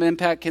kingdom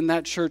impact can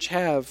that church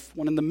have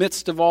when in the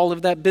midst of all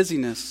of that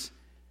busyness,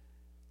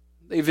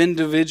 they've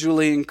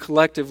individually and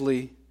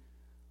collectively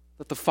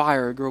let the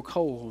fire grow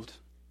cold?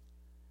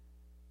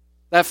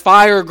 That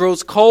fire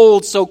grows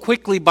cold so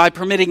quickly by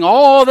permitting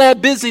all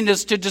that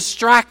busyness to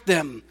distract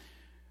them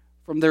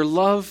from their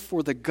love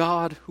for the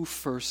God who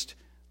first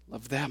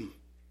loved them.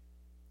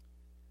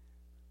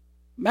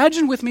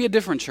 Imagine with me a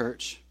different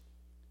church.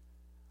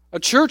 A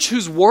church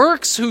whose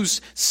works,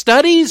 whose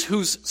studies,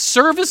 whose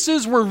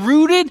services were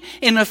rooted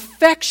in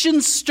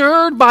affection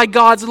stirred by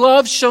God's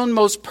love shown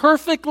most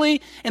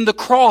perfectly in the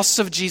cross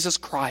of Jesus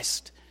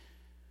Christ.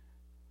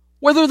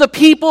 Whether the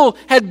people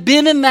had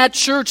been in that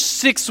church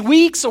 6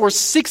 weeks or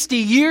 60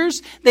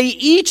 years, they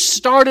each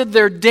started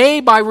their day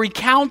by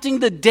recounting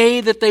the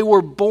day that they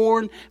were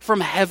born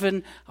from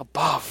heaven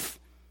above.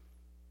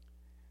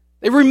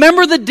 They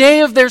remember the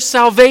day of their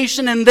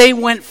salvation and they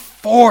went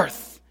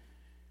forth.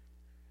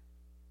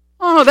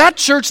 Oh, that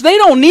church, they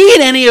don't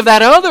need any of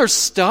that other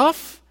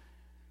stuff.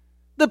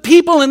 The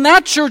people in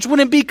that church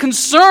wouldn't be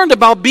concerned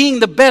about being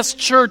the best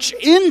church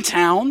in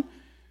town.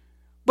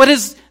 But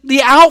as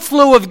the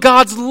outflow of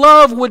God's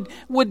love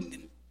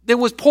that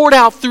was poured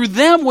out through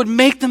them would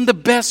make them the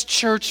best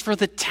church for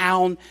the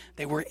town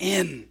they were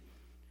in.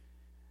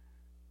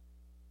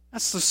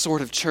 That's the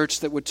sort of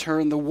church that would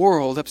turn the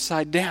world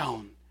upside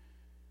down.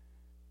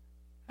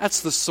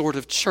 That's the sort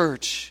of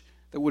church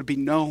that would be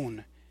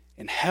known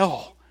in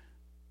hell.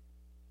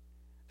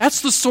 That's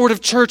the sort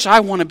of church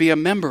I want to be a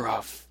member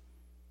of.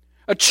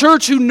 A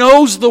church who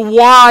knows the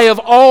why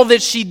of all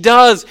that she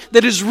does,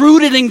 that is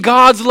rooted in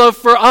God's love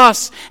for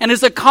us, and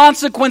as a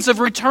consequence of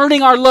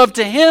returning our love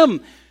to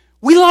Him,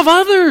 we love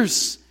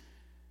others.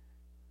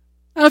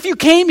 Now, if you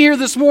came here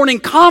this morning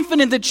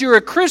confident that you're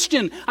a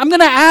Christian, I'm going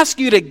to ask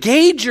you to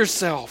gauge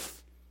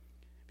yourself.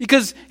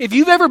 Because if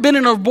you've ever been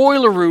in a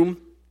boiler room,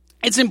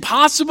 it's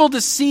impossible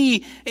to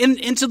see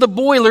into the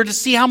boiler to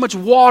see how much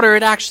water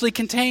it actually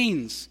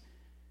contains.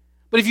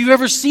 But if you've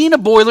ever seen a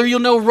boiler,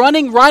 you'll know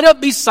running right up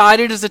beside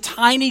it is a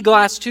tiny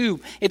glass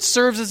tube. It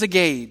serves as a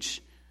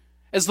gauge.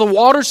 As the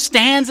water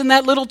stands in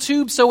that little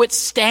tube, so it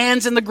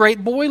stands in the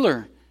great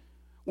boiler.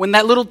 When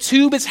that little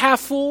tube is half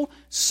full,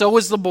 so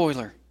is the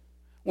boiler.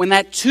 When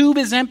that tube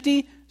is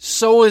empty,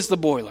 so is the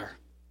boiler.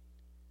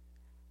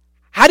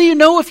 How do you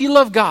know if you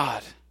love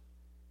God?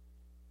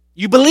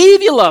 You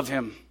believe you love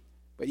Him,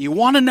 but you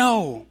want to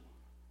know.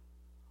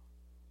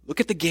 Look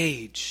at the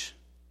gauge.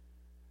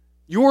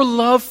 Your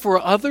love for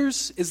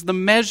others is the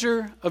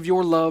measure of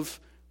your love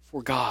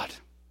for God.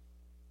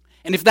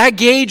 And if that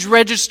gauge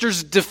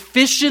registers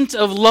deficient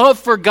of love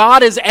for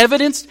God as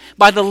evidenced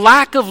by the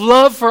lack of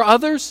love for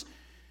others,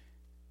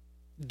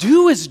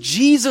 do as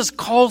Jesus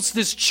calls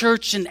this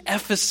church in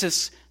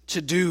Ephesus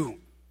to do.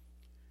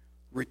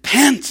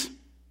 Repent.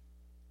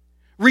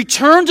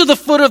 Return to the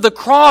foot of the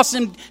cross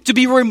and to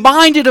be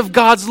reminded of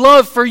God's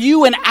love for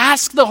you and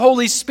ask the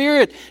Holy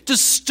Spirit to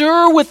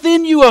stir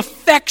within you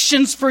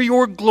affections for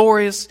your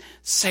glorious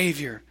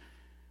Savior.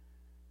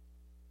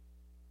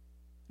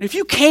 If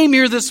you came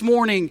here this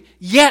morning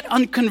yet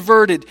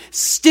unconverted,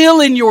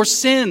 still in your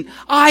sin,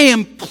 I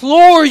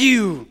implore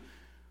you,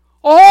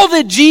 all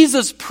that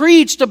Jesus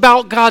preached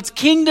about God's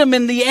kingdom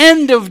and the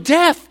end of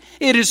death,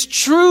 it is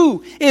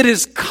true, it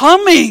is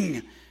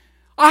coming.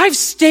 I've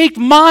staked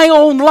my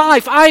own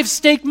life. I've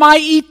staked my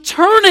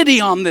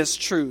eternity on this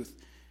truth.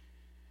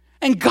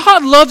 And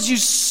God loves you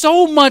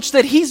so much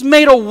that He's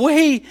made a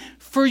way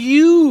for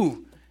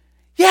you.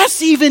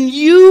 Yes, even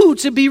you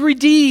to be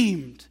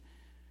redeemed.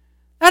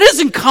 That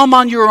doesn't come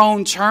on your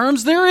own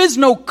terms. There is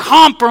no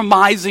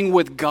compromising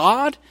with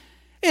God.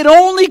 It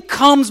only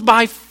comes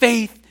by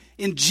faith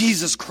in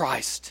Jesus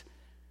Christ.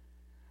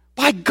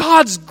 By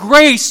God's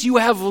grace, you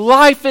have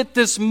life at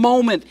this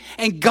moment,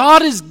 and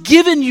God has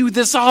given you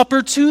this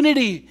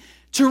opportunity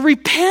to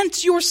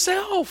repent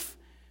yourself,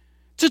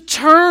 to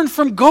turn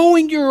from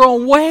going your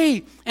own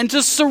way, and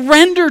to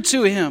surrender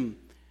to Him.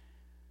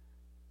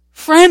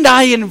 Friend,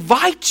 I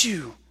invite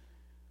you.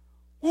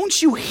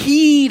 Won't you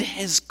heed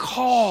His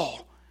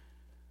call?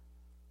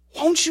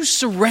 Won't you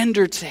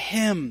surrender to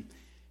Him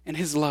and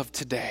His love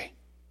today?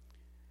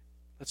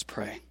 Let's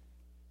pray.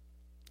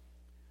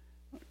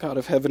 God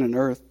of heaven and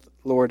earth,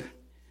 Lord,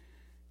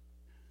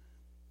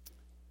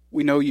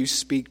 we know you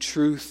speak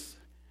truth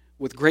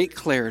with great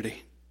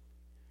clarity.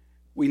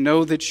 We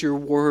know that your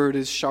word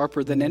is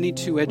sharper than any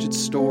two-edged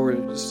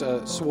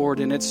sword,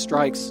 and it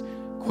strikes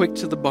quick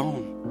to the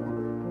bone.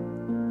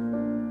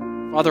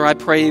 Father, I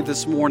pray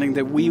this morning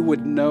that we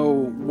would know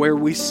where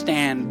we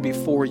stand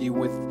before you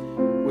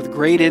with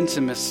great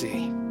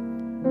intimacy.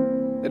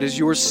 That as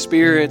your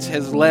Spirit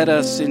has led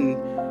us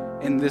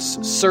in this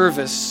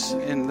service,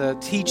 in the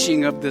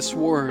teaching of this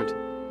word,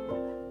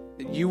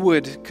 that you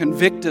would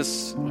convict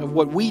us of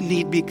what we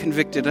need be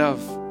convicted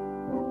of,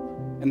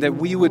 and that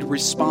we would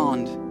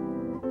respond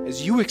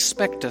as you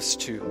expect us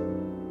to.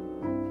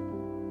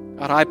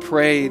 God, I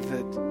pray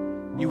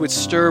that you would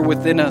stir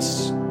within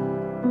us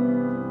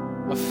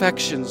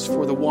affections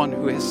for the one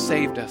who has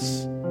saved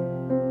us.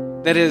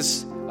 That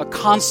is a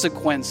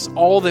consequence.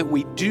 All that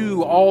we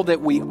do, all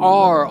that we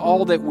are,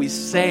 all that we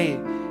say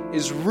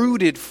is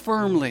rooted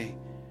firmly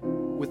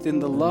within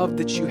the love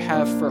that you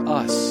have for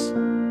us,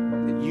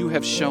 that you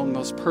have shown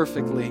most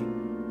perfectly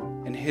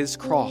in His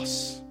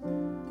cross.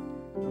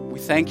 We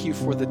thank you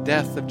for the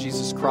death of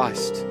Jesus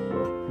Christ,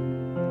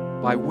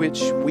 by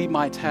which we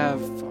might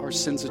have our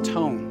sins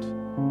atoned.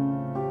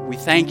 We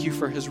thank you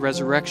for His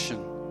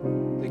resurrection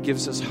that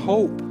gives us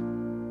hope,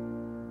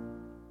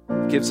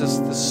 gives us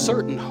the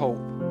certain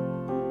hope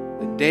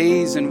that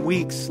days and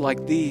weeks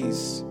like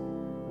these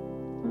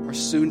are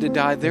soon to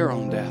die their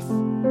own death.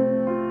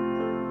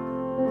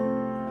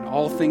 And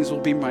all things will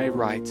be made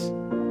right.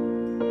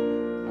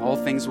 And all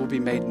things will be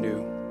made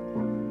new.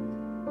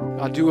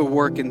 God, do a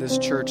work in this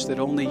church that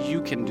only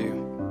you can do.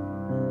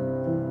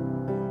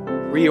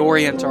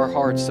 Reorient our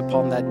hearts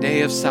upon that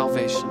day of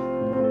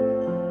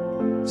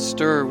salvation.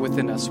 Stir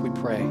within us, we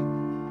pray.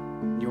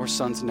 In your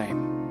Son's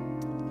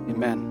name,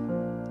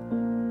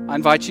 amen. I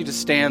invite you to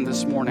stand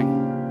this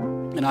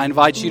morning, and I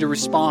invite you to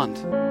respond.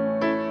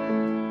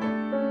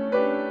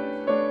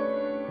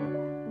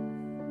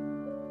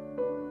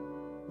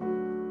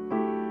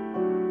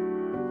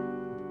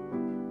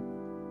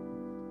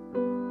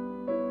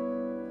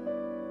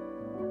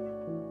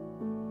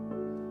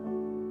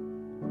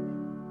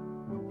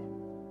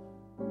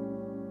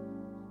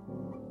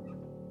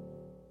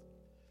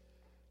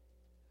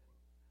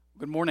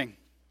 Good morning.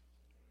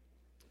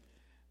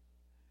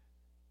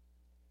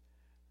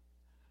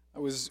 I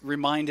was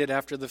reminded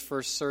after the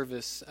first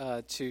service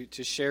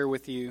to share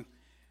with you.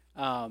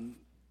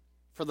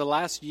 For the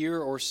last year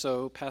or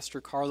so,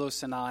 Pastor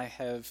Carlos and I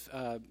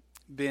have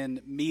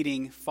been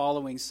meeting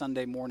following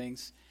Sunday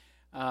mornings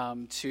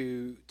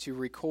to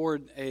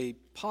record a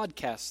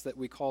podcast that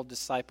we call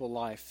Disciple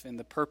Life. And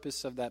the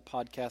purpose of that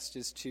podcast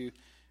is to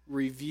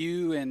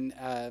review and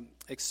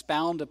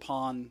expound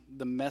upon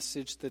the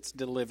message that's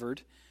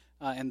delivered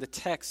and the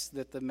text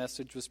that the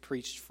message was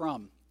preached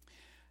from.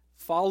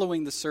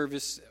 Following the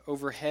service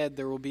overhead,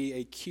 there will be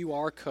a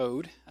QR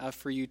code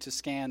for you to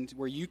scan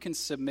where you can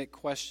submit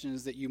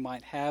questions that you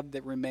might have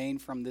that remain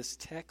from this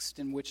text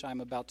in which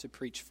I'm about to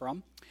preach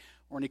from,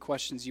 or any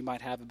questions you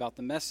might have about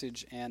the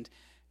message. And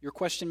your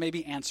question may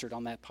be answered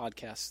on that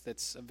podcast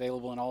that's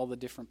available in all the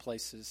different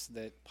places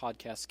that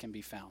podcasts can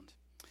be found.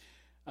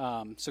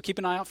 So keep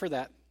an eye out for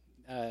that.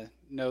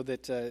 Know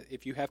that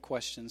if you have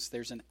questions,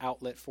 there's an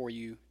outlet for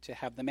you to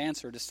have them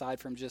answered, aside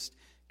from just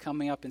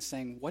coming up and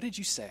saying, "What did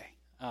you say?"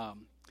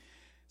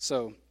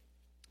 So,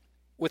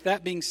 with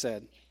that being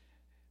said,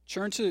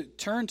 turn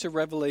to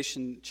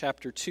Revelation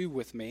chapter 2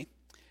 with me,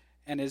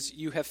 and as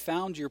you have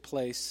found your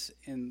place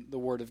in the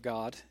Word of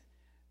God,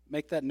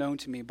 make that known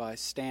to me by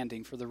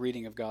standing for the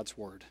reading of God's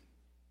Word.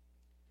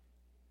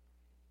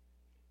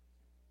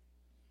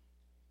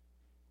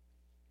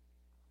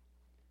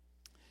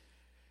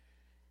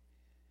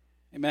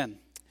 Amen.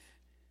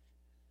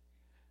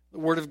 The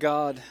Word of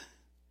God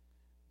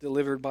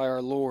delivered by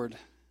our Lord,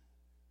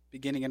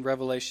 beginning in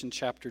Revelation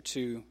chapter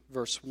 2,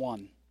 verse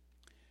 1.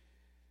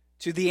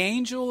 To the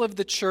angel of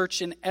the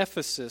church in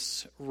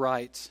Ephesus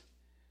write,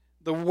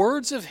 the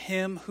words of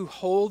him who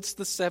holds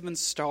the 7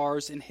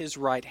 stars in his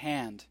right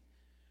hand,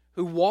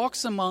 who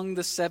walks among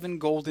the 7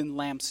 golden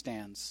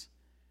lampstands.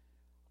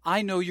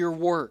 I know your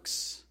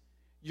works,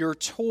 your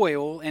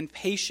toil and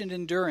patient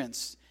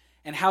endurance,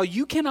 and how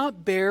you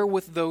cannot bear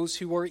with those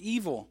who are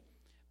evil,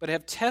 but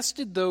have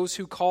tested those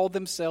who call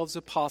themselves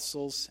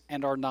apostles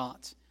and are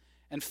not,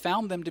 and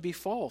found them to be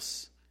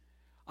false.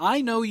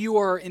 I know you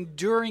are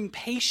enduring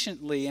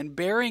patiently and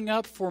bearing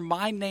up for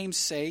my name's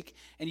sake,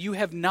 and you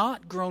have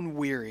not grown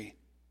weary.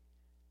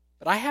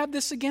 But I have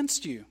this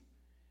against you,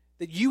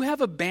 that you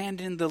have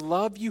abandoned the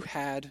love you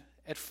had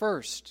at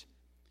first.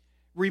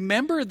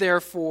 Remember,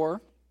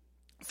 therefore,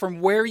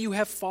 from where you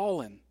have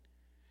fallen.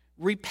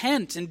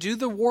 Repent and do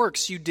the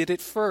works you did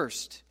at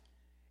first.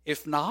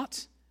 If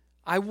not,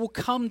 I will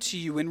come to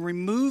you and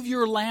remove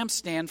your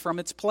lampstand from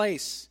its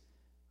place,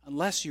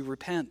 unless you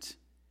repent.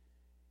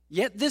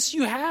 Yet this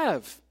you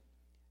have.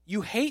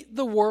 You hate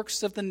the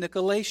works of the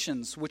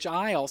Nicolaitans, which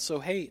I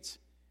also hate.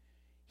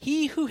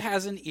 He who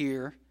has an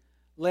ear,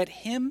 let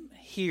him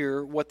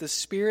hear what the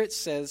Spirit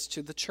says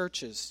to the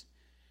churches.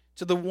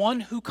 To the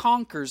one who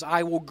conquers,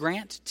 I will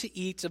grant to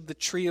eat of the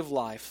tree of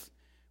life,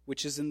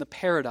 which is in the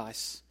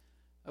paradise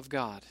of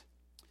God.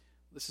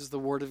 This is the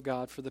word of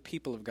God for the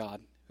people of God,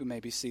 who may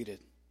be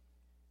seated.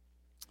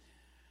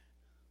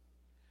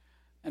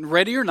 And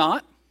ready or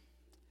not,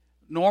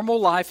 normal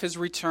life has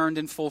returned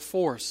in full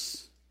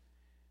force.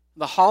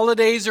 The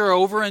holidays are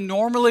over, and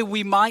normally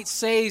we might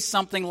say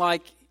something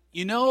like,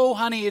 "You know,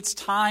 honey, it's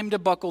time to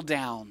buckle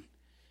down."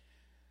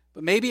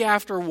 But maybe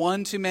after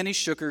one too many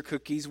sugar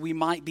cookies, we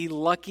might be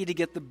lucky to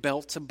get the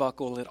belt to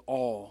buckle at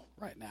all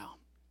right now.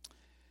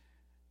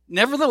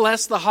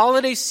 Nevertheless, the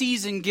holiday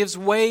season gives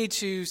way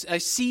to a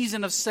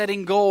season of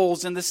setting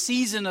goals and the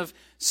season of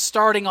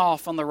starting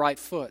off on the right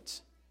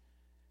foot.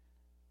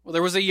 Well,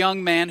 there was a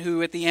young man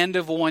who at the end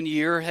of one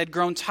year had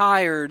grown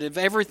tired of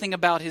everything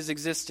about his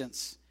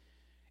existence.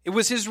 It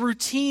was his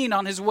routine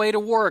on his way to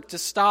work to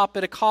stop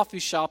at a coffee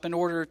shop in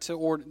order to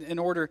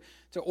order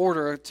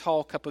a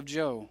tall cup of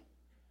joe.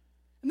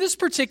 And this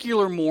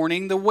particular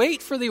morning, the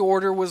wait for the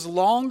order was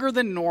longer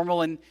than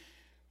normal, and,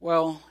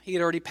 well, he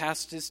had already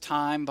passed his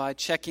time by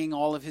checking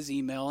all of his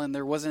email, and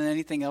there wasn't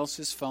anything else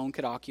his phone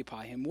could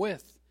occupy him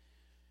with.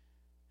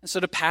 And so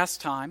to pass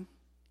time,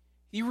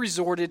 he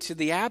resorted to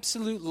the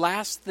absolute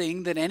last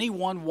thing that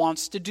anyone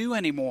wants to do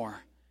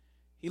anymore.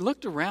 He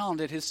looked around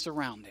at his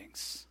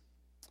surroundings.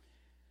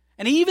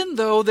 And even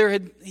though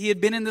he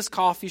had been in this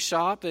coffee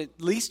shop at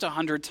least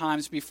 100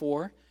 times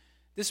before,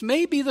 this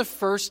may be the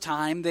first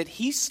time that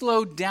he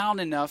slowed down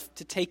enough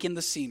to take in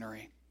the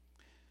scenery.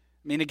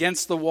 I mean,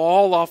 against the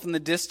wall off in the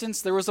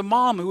distance, there was a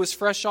mom who was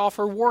fresh off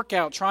her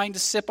workout trying to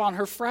sip on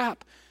her frap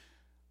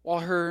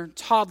while her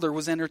toddler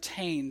was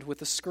entertained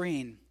with a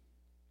screen.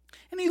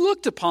 And he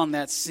looked upon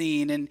that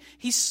scene and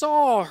he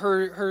saw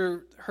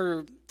her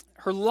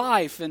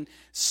life and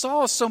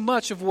saw so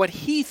much of what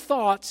he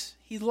thought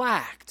he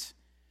lacked.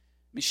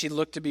 I mean, she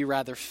looked to be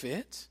rather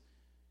fit,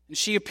 and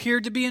she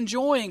appeared to be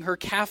enjoying her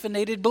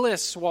caffeinated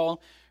bliss while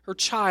her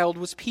child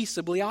was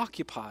peaceably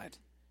occupied.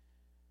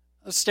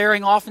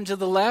 Staring off into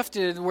the left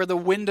where the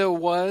window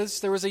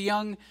was, there was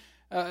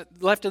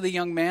left of the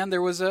young man,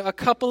 there was a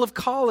couple of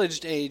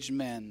college-aged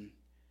men.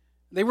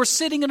 They were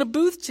sitting in a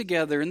booth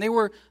together, and they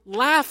were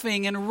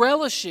laughing and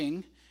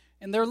relishing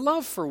in their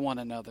love for one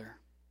another.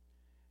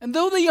 And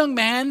though the young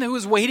man who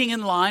was waiting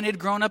in line had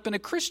grown up in a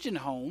Christian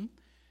home,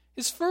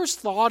 his first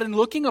thought in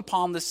looking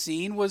upon the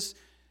scene was,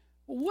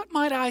 what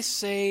might I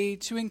say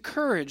to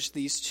encourage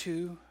these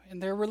two in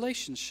their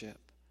relationship?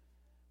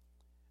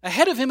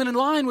 Ahead of him in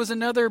line was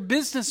another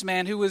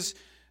businessman who was,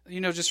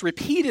 just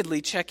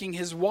repeatedly checking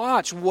his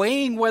watch,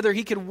 weighing whether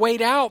he could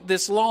wait out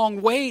this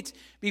long wait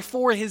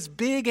before his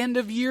big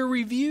end-of-year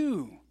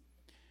review.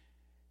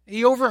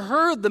 He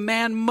overheard the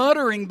man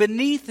muttering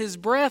beneath his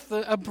breath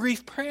a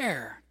brief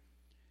prayer.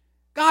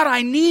 God,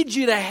 I need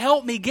you to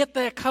help me get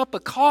that cup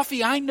of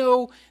coffee I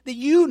know that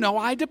you know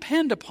I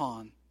depend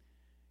upon.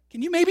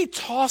 Can you maybe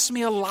toss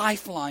me a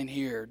lifeline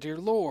here, dear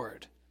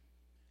Lord?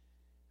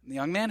 And the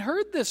young man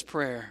heard this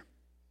prayer.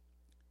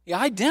 He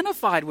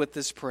identified with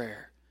this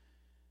prayer.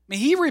 I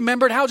mean, he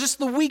remembered how just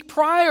the week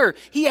prior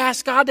he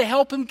asked God to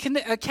help him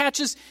catch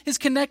his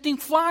connecting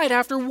flight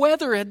after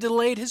weather had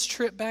delayed his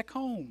trip back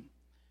home.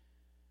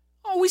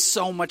 Oh, we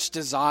so much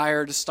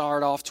desire to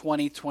start off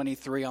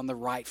 2023 on the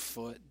right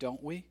foot,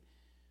 don't we?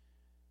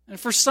 And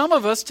for some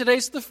of us,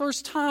 today's the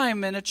first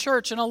time in a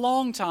church in a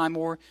long time,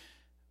 or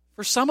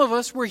for some of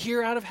us, we're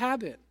here out of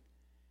habit.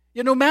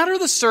 Yet no matter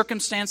the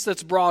circumstance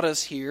that's brought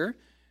us here,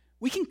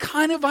 we can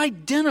kind of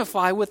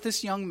identify with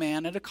this young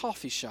man at a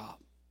coffee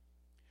shop.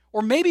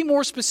 Or maybe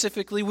more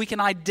specifically, we can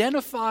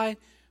identify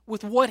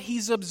with what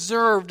he's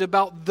observed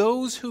about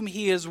those whom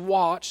he has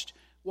watched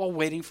while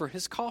waiting for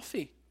his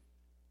coffee.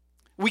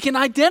 We can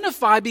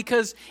identify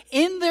because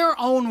in their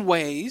own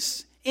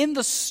ways, in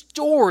the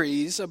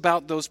stories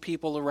about those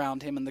people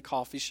around him in the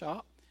coffee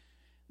shop,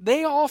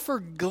 they offer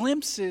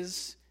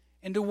glimpses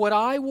into what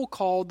I will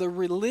call the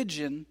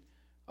religion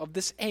of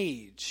this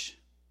age.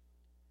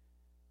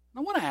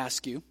 I want to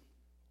ask you,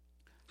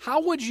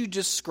 how would you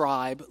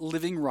describe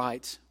living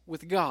right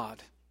with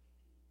God?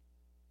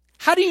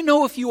 How do you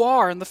know if you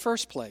are in the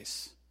first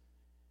place?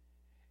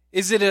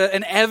 Is it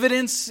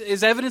evidence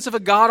of a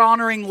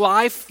God-honoring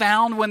life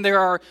found when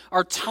there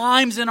are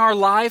times in our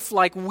life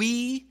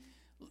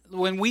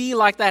when we,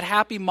 like that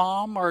happy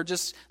mom, are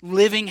just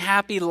living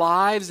happy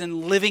lives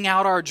and living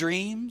out our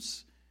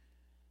dreams?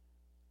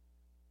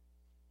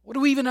 What do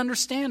we even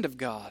understand of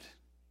God?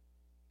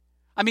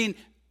 I mean,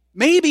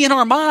 maybe in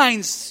our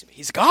minds,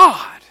 He's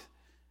God.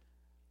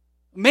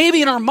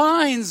 Maybe in our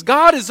minds,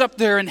 God is up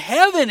there in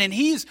heaven and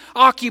He's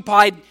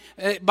occupied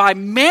by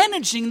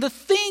managing the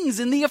things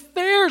and the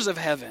affairs of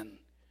heaven.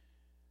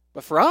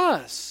 But for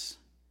us,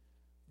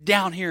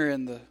 down here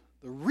in the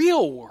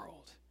real world,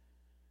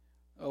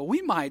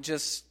 we might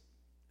just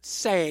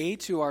say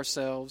to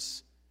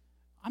ourselves,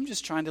 I'm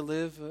just trying to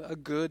live a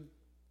good,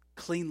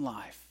 clean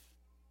life.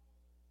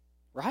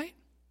 right?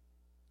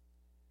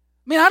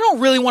 I mean, I don't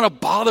really want to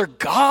bother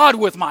God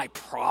with my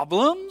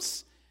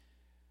problems.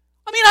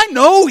 I mean, I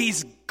know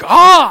He's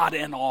God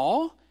and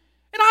all,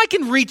 and I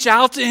can reach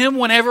out to Him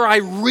whenever I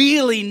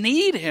really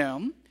need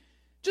Him,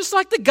 just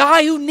like the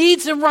guy who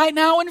needs Him right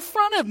now in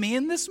front of me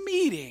in this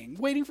meeting,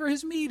 waiting for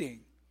his meeting.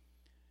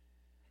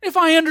 If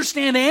I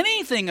understand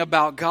anything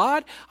about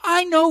God,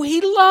 I know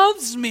He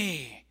loves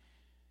me,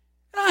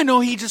 and I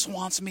know He just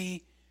wants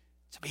me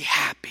to be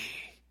happy.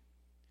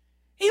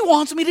 He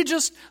wants me to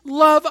just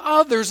love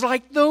others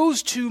like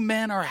those two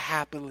men are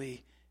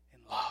happily in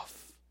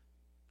love.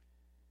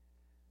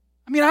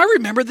 I mean, I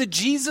remember that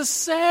Jesus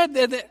said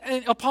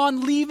that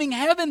upon leaving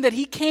heaven that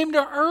He came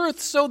to earth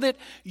so that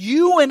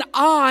you and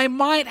I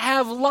might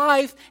have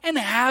life and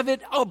have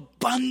it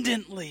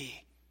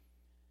abundantly.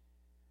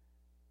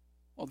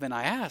 Well, then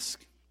I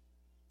ask,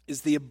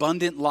 is the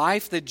abundant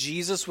life that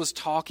Jesus was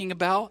talking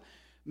about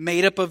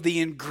made up of the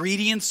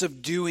ingredients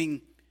of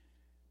doing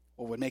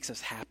what makes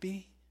us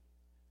happy?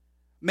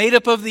 Made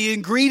up of the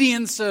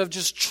ingredients of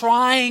just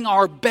trying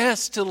our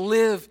best to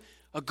live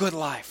a good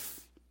life?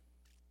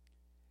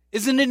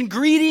 Is an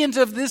ingredient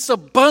of this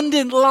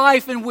abundant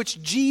life in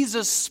which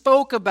Jesus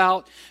spoke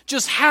about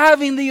just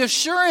having the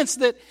assurance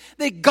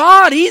that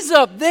God, He's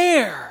up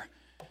there.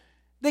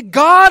 That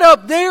God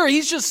up there,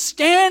 He's just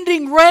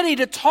standing ready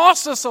to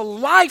toss us a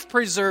life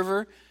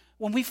preserver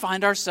when we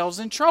find ourselves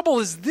in trouble.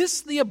 Is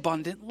this the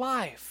abundant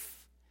life?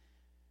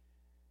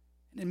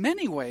 In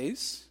many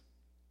ways,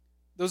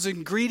 those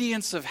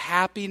ingredients of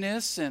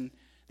happiness and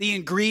the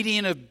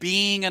ingredient of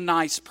being a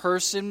nice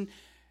person,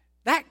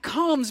 that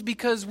comes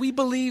because we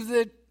believe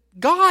that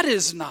God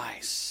is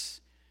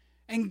nice.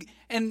 And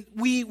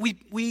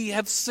we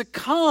have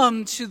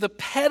succumbed to the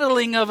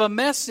peddling of a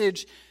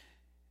message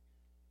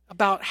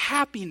about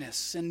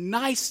happiness and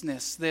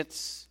niceness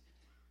that's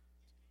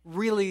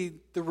really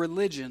the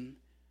religion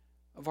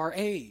of our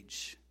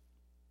age.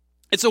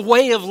 It's a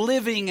way of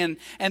living and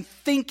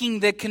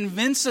thinking that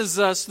convinces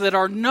us that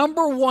our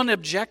number one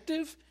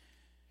objective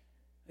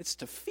is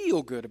to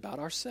feel good about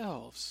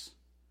ourselves.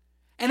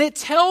 And it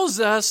tells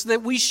us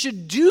that we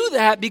should do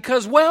that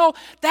because, well,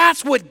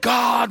 that's what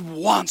God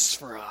wants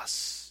for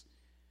us.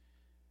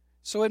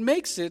 So it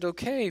makes it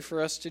okay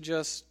for us to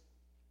just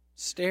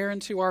stare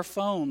into our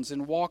phones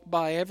and walk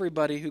by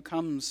everybody who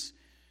comes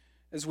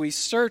as we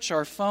search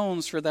our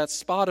phones for that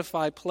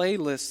Spotify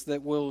playlist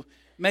that will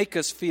make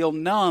us feel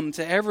numb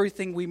to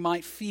everything we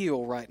might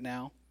feel right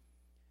now.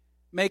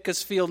 Make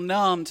us feel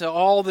numb to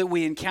all that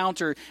we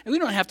encounter. And we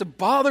don't have to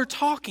bother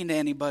talking to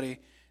anybody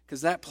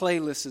because that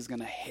playlist is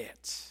going to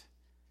hit.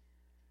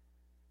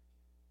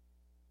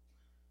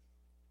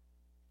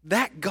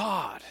 That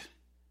God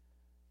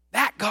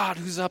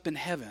who's up in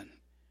heaven,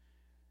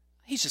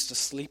 He's just a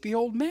sleepy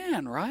old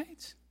man,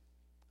 right?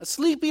 A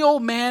sleepy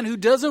old man who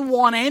doesn't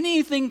want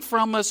anything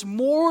from us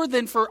more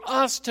than for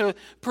us to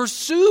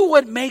pursue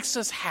what makes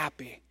us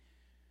happy.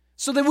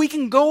 So that we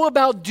can go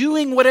about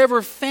doing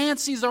whatever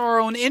fancies our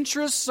own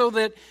interests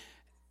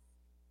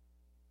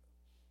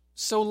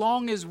so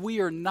long as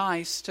we are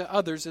nice to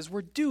others as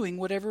we're doing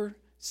whatever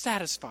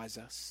satisfies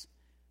us.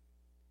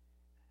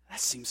 That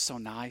seems so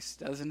nice,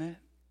 doesn't it?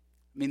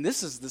 I mean,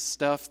 this is the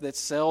stuff that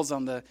sells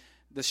on the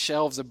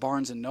shelves of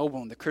Barnes &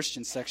 Noble in the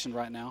Christian section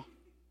right now.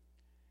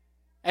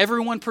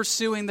 Everyone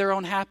pursuing their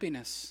own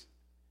happiness.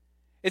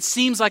 It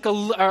seems like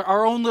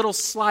our own little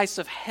slice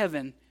of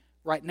heaven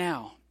right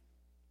now.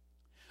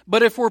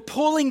 But if we're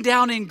pulling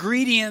down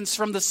ingredients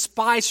from the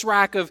spice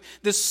rack of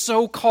this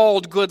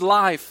so-called good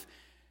life,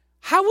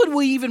 how would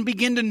we even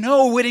begin to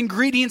know what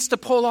ingredients to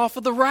pull off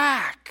of the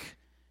rack?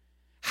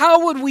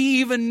 How would we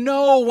even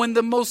know when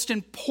the most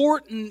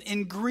important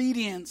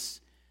ingredients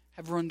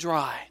have run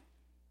dry?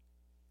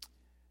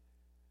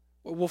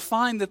 Well, we'll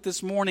find that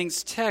this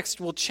morning's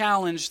text will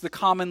challenge the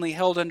commonly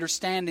held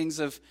understandings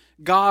of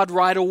God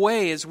right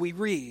away as we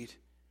read.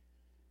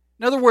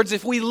 In other words,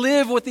 if we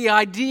live with the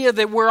idea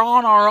that we're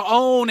on our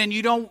own and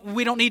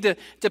we don't need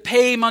to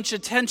pay much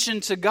attention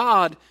to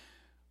God,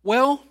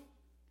 well,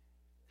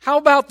 how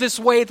about this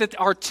way that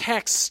our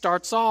text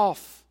starts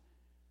off?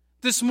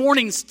 This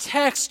morning's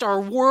text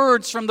are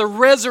words from the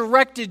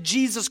resurrected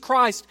Jesus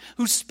Christ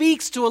who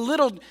speaks to a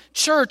little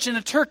church in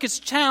a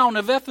Turkish town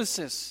of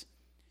Ephesus.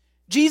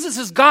 Jesus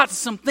has got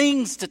some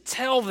things to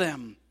tell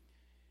them.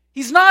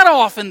 He's not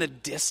off in the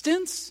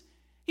distance.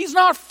 He's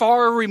not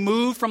far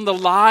removed from the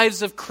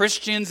lives of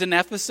Christians in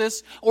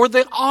Ephesus or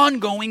the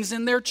ongoings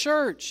in their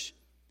church.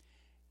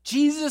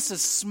 Jesus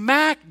is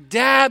smack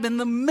dab in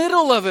the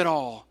middle of it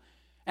all.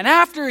 And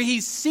after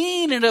he's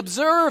seen and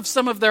observed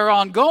some of their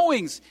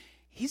ongoings,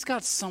 he's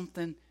got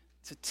something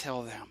to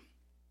tell them.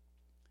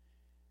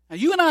 Now,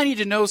 you and I need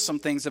to know some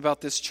things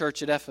about this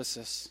church at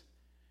Ephesus.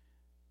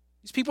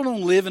 These people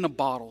don't live in a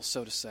bottle,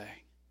 so to say.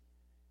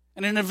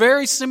 And in a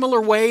very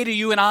similar way to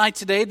you and I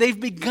today, they've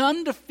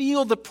begun to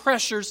feel the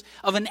pressures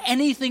of an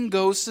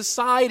anything-goes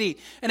society.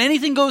 An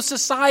anything-goes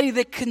society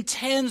that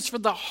contends for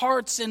the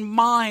hearts and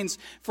minds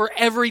for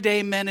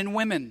everyday men and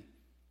women.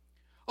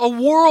 A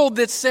world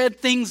that said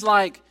things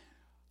like,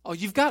 oh,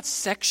 you've got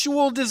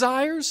sexual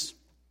desires?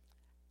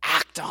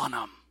 act on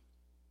them.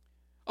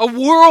 A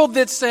world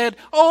that said,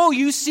 oh,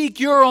 you seek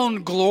your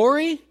own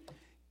glory?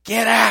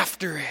 Get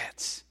after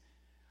it.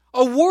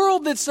 A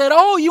world that said,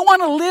 oh, you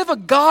want to live a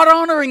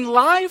God-honoring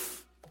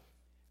life?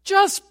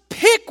 Just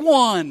pick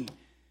one.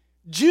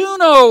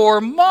 Juno or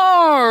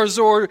Mars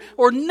or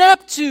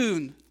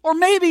Neptune. Or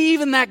maybe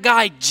even that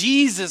guy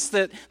Jesus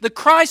that the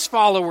Christ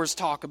followers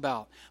talk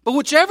about. But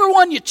whichever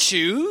one you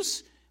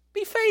choose,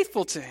 be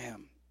faithful to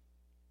him.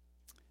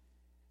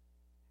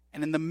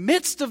 And in the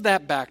midst of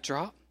that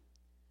backdrop,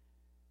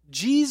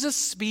 Jesus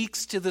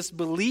speaks to this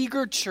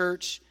beleaguered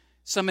church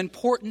some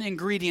important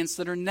ingredients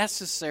that are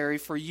necessary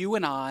for you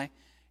and I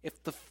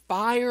if the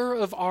fire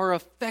of our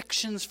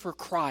affections for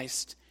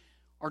Christ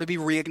are to be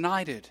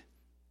reignited.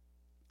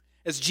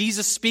 As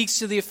Jesus speaks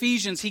to the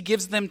Ephesians, he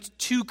gives them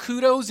 2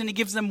 kudos and he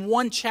gives them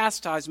 1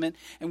 chastisement.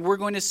 And we're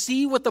going to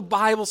see what the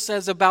Bible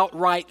says about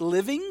right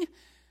living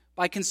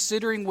by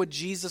considering what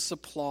Jesus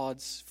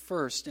applauds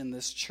first in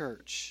this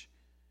church.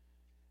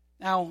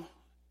 Now,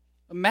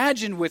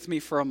 imagine with me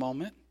for a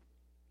moment.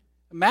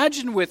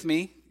 Imagine with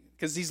me,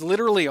 because these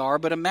literally are,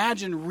 but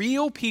imagine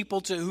real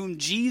people to whom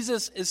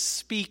Jesus is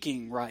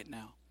speaking right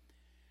now.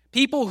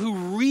 People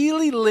who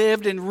really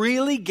lived and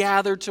really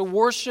gathered to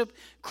worship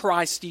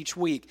Christ each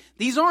week.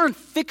 These aren't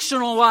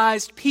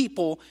fictionalized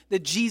people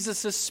that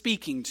Jesus is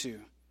speaking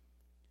to.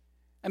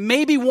 And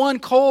maybe one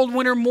cold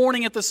winter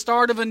morning at the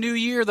start of a new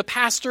year, the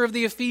pastor of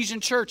the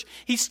Ephesian church,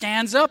 he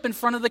stands up in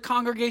front of the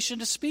congregation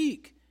to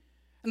speak.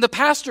 And the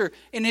pastor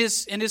in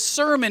his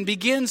sermon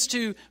begins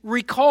to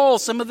recall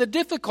some of the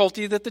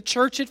difficulty that the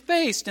church had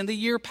faced in the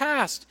year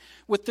past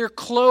with their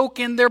cloak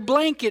and their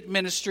blanket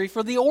ministry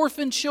for the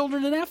orphan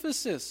children in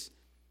Ephesus.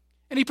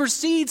 And he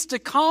proceeds to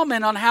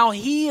comment on how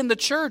he and the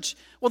church,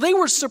 well, they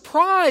were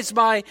surprised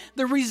by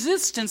the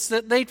resistance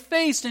that they'd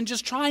faced in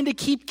just trying to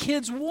keep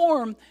kids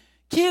warm,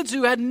 kids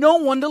who had no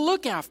one to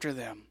look after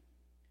them.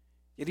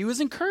 Yet he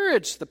was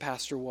encouraged, the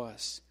pastor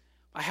was,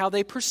 by how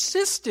they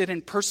persisted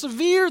and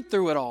persevered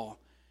through it all.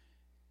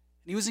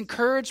 He was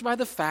encouraged by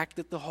the fact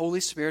that the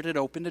Holy Spirit had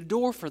opened a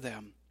door for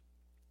them.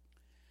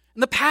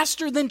 And the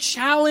pastor then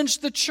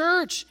challenged the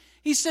church.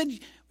 He said,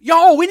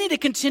 y'all, we need to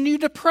continue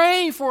to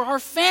pray for our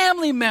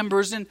family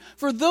members and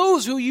for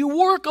those who you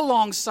work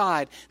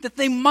alongside, that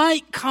they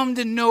might come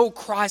to know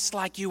Christ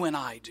like you and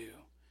I do. And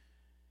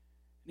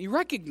he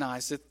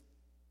recognized that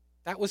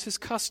that was his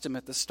custom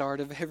at the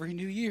start of every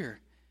new year,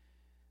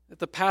 that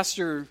the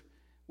pastor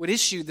would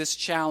issue this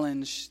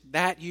challenge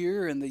that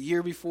year and the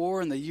year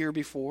before and the year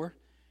before.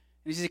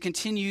 And as he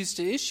continues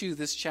to issue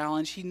this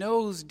challenge, he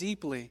knows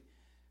deeply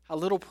how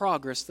little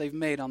progress they've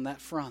made on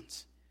that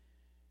front.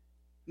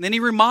 And then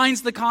he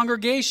reminds the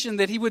congregation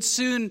that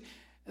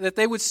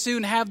they would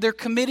soon have their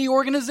committee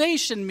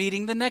organization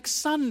meeting the next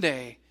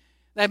Sunday.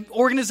 That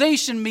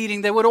organization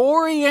meeting that would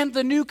orient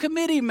the new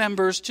committee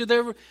members to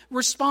their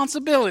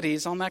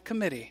responsibilities on that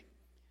committee.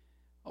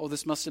 Oh,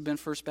 this must have been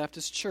First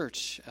Baptist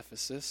Church,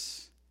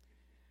 Ephesus.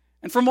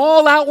 And from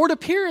all outward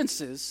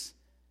appearances,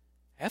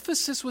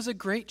 Ephesus was a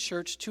great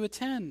church to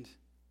attend.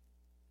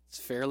 It's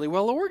fairly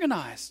well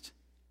organized.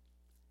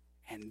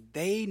 And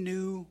they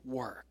knew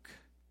work.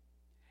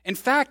 In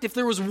fact, if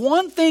there was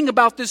one thing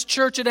about this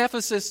church at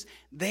Ephesus,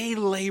 they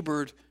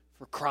labored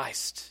for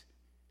Christ.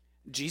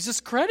 Jesus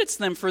credits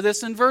them for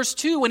this in verse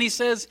 2 when he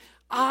says,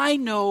 I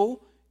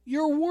know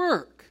your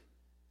work.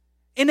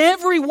 In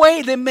every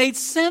way that made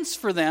sense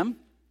for them,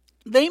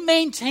 they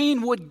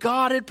maintained what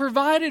God had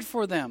provided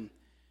for them.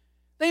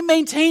 They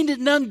maintained it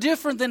none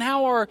different than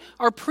how our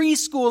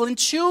preschool and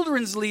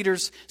children's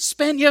leaders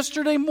spent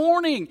yesterday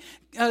morning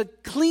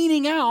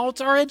cleaning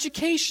out our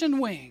education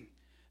wing.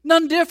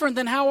 None different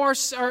than how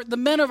the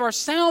men of our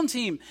sound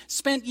team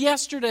spent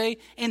yesterday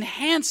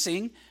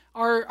enhancing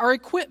our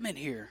equipment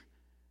here.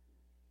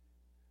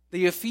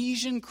 The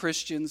Ephesian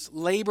Christians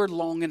labored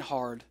long and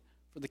hard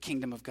for the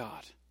kingdom of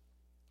God.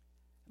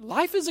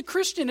 Life as a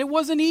Christian, it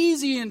wasn't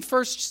easy in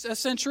first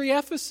century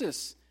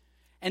Ephesus.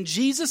 And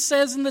Jesus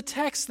says in the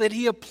text that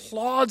he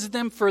applauds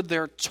them for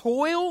their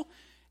toil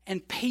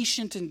and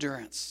patient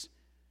endurance.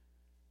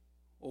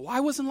 Well,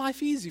 why wasn't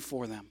life easy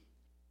for them?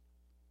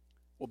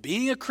 Well,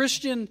 being a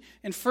Christian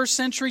in first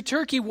century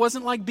Turkey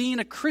wasn't like being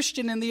a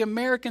Christian in the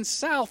American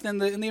South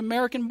and in the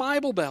American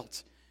Bible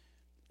Belt.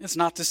 It's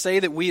not to say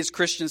that we as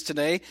Christians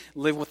today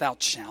live without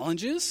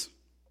challenges.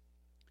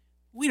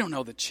 We don't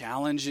know the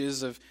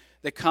challenges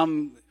that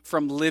come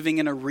from living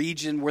in a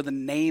region where the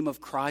name of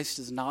Christ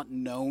is not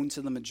known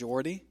to the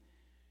majority.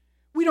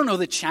 We don't know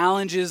the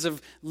challenges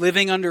of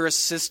living under a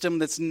system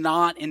that's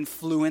not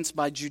influenced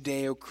by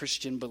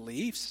Judeo-Christian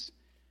beliefs.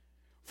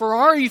 For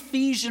our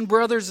Ephesian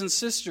brothers and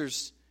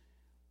sisters,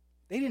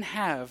 they didn't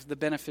have the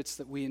benefits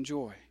that we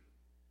enjoy.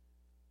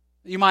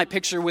 You might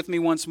picture with me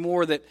once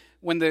more that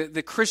when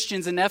the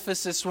Christians in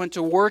Ephesus went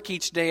to work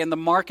each day in the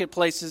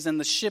marketplaces and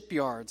the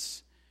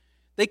shipyards,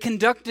 they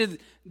conducted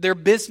their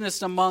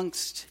business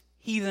amongst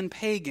heathen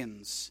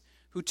pagans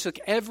who took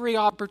every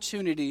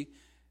opportunity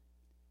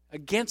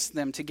against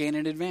them to gain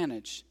an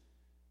advantage.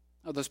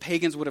 Now, those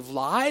pagans would have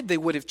lied, they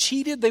would have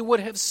cheated, they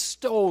would have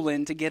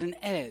stolen to get an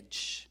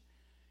edge.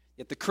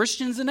 Yet the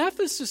Christians in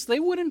Ephesus,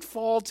 they wouldn't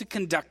fall to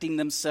conducting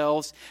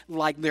themselves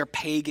like their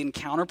pagan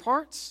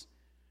counterparts.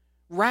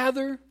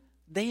 Rather,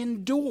 they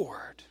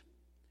endured.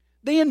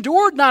 They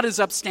endured not as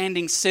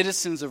upstanding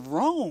citizens of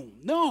Rome.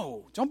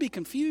 No, don't be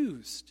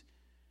confused.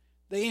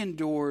 They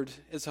endured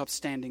as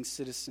upstanding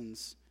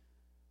citizens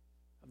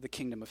of the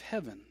kingdom of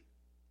heaven.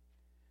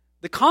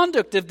 The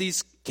conduct of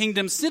these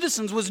kingdom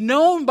citizens was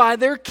known by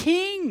their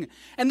king,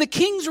 and the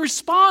king's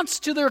response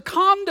to their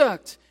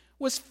conduct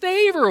was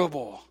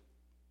favorable.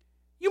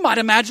 You might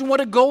imagine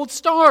what a gold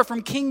star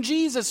from King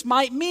Jesus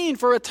might mean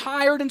for a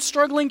tired and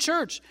struggling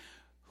church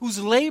whose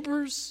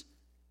labors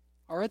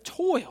are a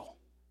toil,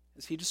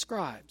 as he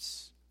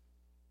describes.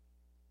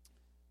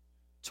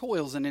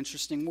 Toil's an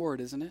interesting word,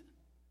 isn't it?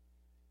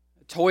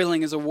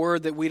 Toiling is a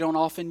word that we don't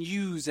often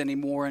use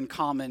anymore in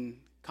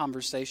common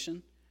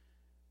conversation.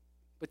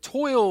 But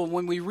toil,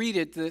 when we read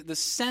it, the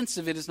sense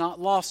of it is not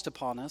lost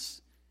upon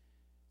us.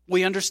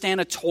 We understand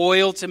a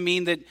toil to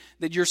mean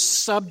that you're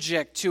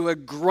subject to a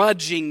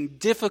grudging,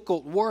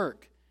 difficult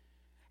work.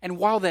 And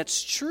while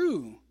that's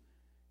true,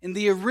 in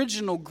the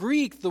original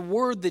Greek, the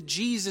word that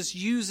Jesus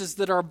uses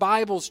that our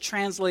Bibles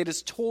translate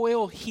as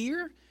toil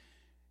here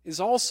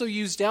is also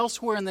used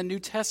elsewhere in the New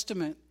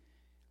Testament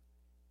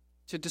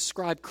to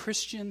describe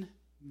Christian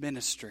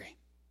ministry,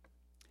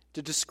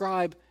 to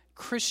describe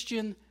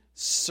Christian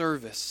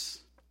service.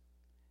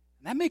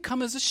 And that may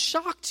come as a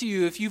shock to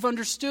you if you've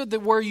understood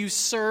that where you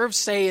serve,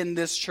 say in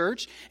this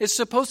church, is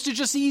supposed to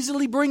just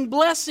easily bring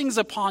blessings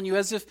upon you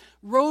as if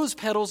rose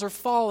petals are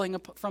falling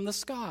from the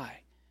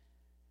sky.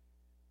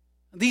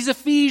 These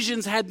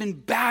Ephesians had been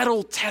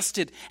battle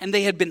tested and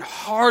they had been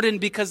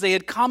hardened because they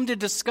had come to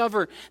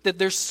discover that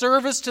their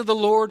service to the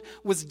Lord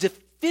was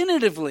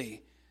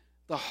definitively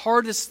the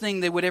hardest thing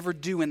they would ever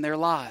do in their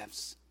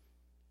lives.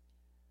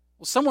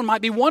 Well, someone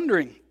might be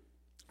wondering,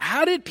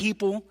 how did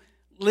people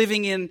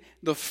living in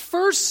the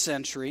first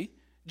century,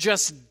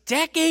 just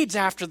decades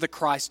after the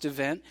Christ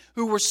event,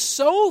 who were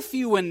so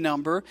few in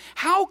number,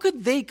 how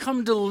could they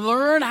come to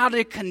learn how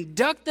to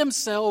conduct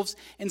themselves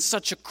in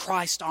such a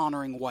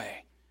Christ-honoring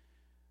way?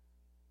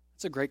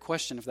 That's a great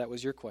question if that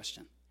was your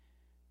question.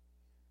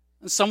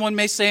 And someone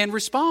may say in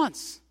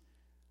response,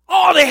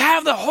 oh, they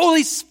have the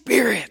Holy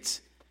Spirit.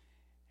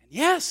 And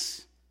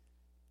yes,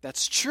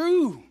 that's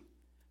true.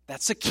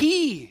 That's a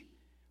key.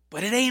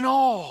 But it ain't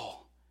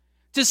all.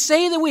 To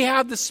say that we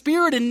have the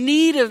Spirit in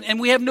need of, and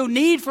we have no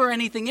need for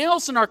anything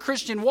else in our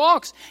Christian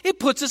walks, it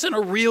puts us in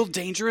a real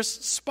dangerous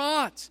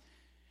spot.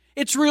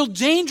 It's real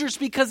dangerous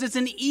because it's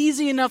an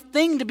easy enough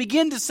thing to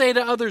begin to say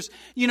to others,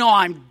 you know,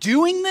 I'm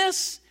doing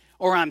this,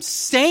 or I'm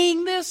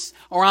saying this,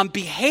 or I'm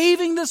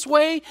behaving this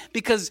way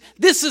because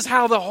this is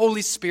how the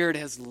Holy Spirit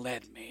has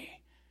led me.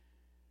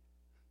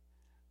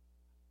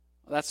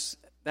 That's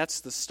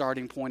the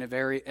starting point of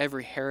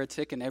every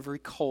heretic and every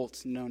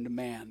cult known to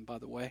man, by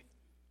the way.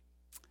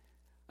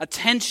 A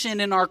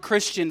tension in our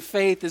Christian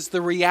faith is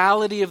the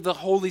reality of the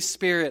Holy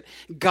Spirit,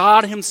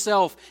 God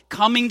Himself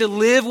coming to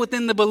live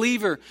within the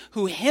believer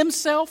who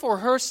himself or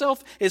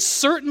herself is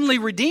certainly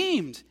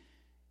redeemed,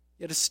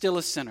 yet is still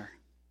a sinner.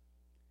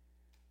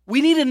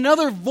 We need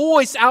another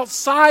voice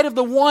outside of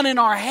the one in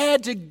our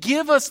head to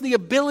give us the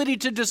ability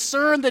to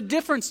discern the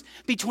difference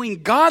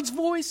between God's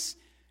voice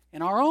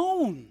and our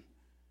own.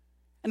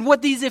 And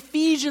what these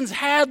Ephesians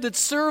had that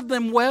served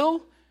them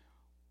well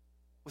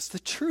was the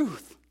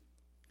truth.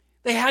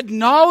 They had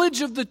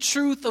knowledge of the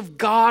truth of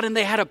God, and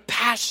they had a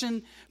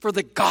passion for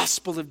the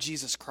gospel of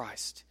Jesus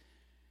Christ.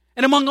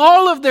 And among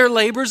all of their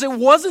labors, it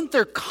wasn't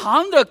their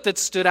conduct that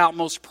stood out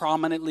most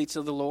prominently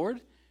to the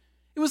Lord.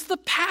 It was the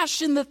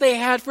passion that they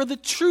had for the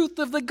truth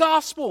of the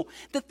gospel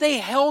that they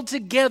held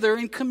together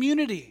in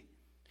community.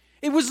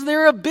 It was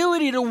their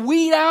ability to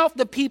weed out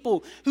the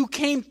people who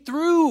came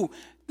through.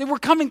 They were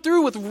coming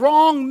through with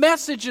wrong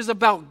messages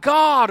about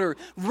God or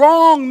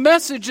wrong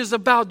messages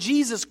about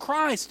Jesus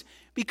Christ,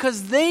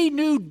 because they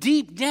knew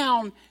deep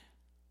down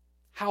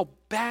how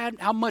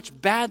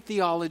much bad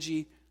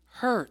theology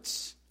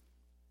hurts.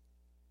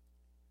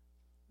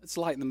 Let's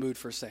lighten the mood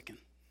for a second.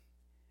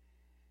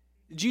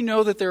 Did you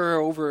know that there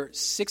are over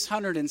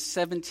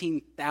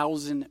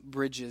 617,000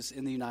 bridges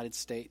in the United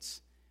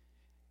States?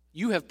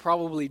 You have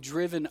probably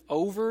driven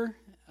over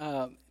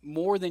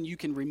more than you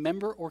can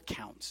remember or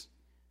count.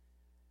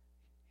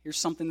 Here's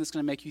something that's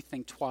going to make you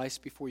think twice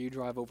before you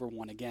drive over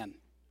one again.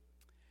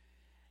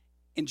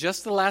 In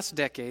just the last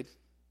decade,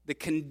 the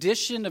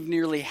condition of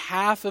nearly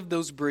half of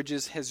those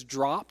bridges has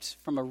dropped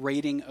from a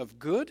rating of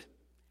good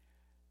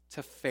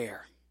to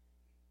fair.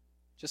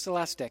 Just the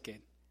last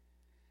decade.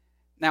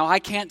 Now, I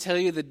can't tell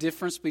you the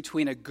difference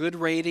between a good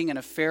rating and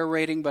a fair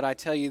rating, but I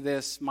tell you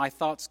this, my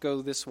thoughts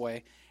go this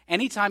way.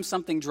 Anytime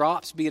something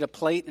drops, be it a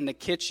plate in the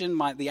kitchen,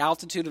 the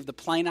altitude of the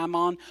plane I'm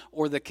on,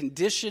 or the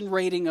condition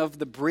rating of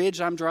the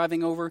bridge I'm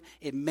driving over,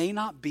 it may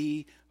not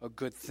be a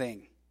good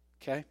thing,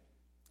 okay?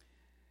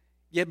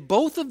 Yet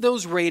both of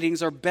those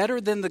ratings are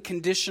better than the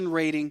condition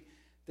rating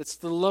that's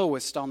the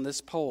lowest on this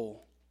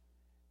poll,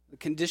 the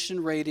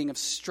condition rating of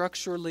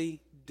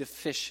structurally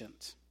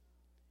deficient.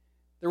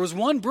 There was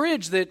one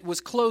bridge that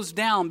was closed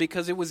down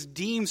because it was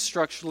deemed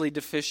structurally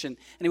deficient,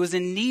 and it was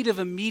in need of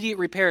immediate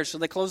repair, so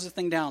they closed the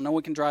thing down. No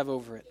one can drive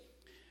over it.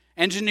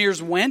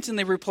 Engineers went and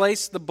they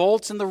replaced the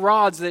bolts and the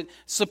rods that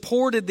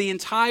supported the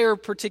entire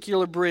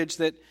particular bridge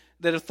that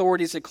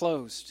authorities had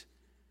closed.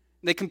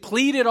 They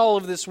completed all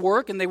of this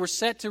work, and they were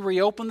set to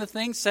reopen the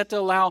thing, set to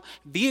allow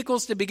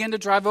vehicles to begin to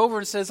drive over,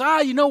 and says,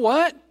 you know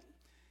what?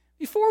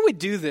 Before we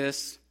do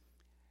this,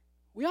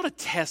 we ought to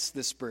test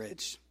this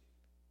bridge.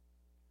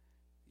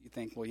 You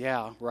think, well,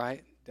 yeah,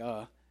 right,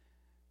 duh.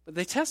 But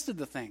they tested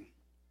the thing.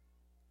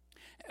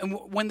 And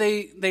when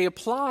they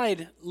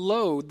applied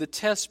load, the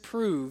test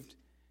proved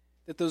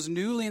that those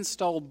newly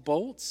installed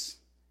bolts,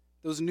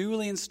 those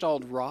newly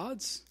installed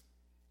rods,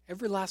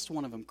 every last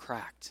one of them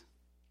cracked.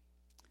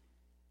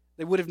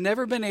 They would have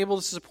never been able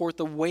to support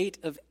the weight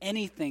of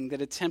anything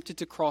that attempted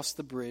to cross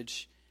the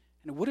bridge,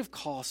 and it would have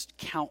cost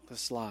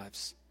countless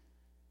lives.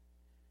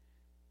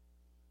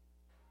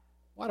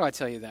 Why do I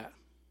tell you that?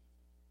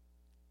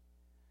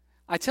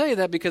 I tell you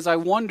that because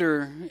I've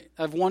wondered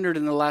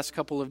in the last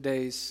couple of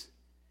days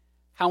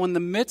how in the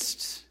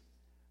midst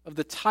of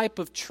the type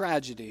of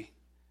tragedy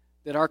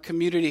that our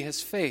community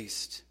has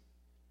faced,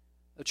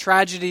 a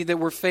tragedy that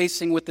we're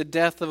facing with the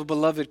death of a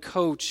beloved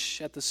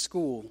coach at the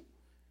school,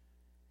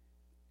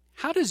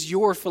 how does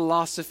your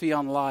philosophy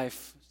on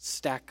life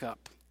stack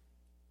up?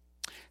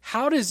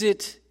 How does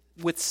it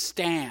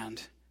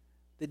withstand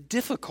the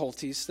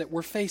difficulties that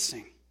we're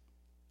facing?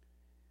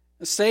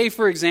 Say,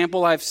 for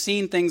example, I've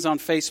seen things on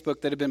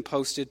Facebook that have been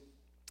posted,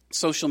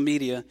 social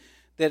media,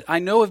 that I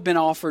know have been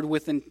offered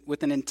with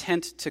an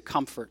intent to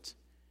comfort.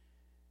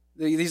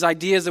 These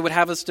ideas that would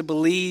have us to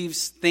believe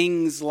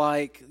things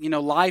like,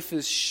 life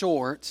is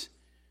short,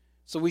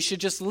 so we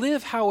should just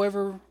live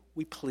however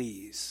we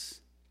please.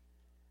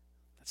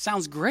 That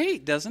sounds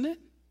great, doesn't it?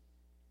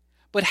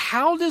 But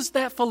how does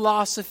that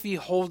philosophy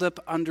hold up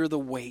under the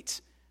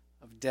weight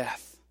of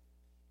death?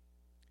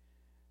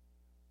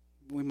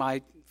 We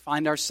might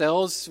find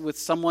ourselves with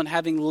someone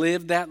having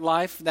lived that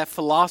life, that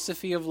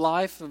philosophy of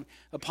life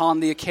upon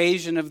the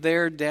occasion of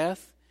their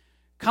death,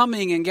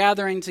 coming and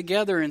gathering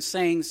together and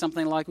saying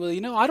something like, well,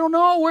 I don't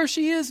know where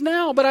she is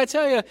now, but I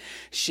tell you,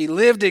 she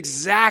lived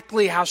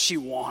exactly how she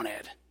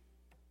wanted.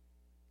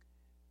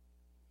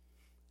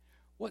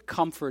 What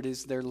comfort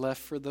is there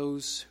left for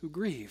those who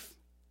grieve?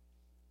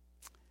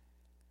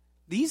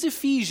 These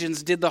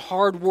Ephesians did the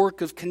hard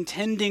work of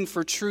contending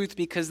for truth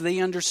because they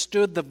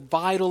understood the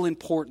vital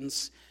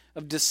importance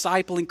of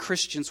discipling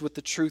Christians with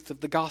the truth of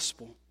the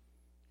gospel.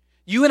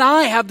 You and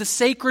I have the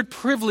sacred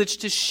privilege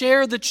to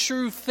share the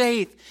true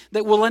faith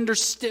that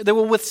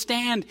will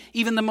withstand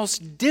even the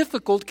most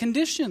difficult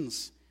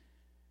conditions.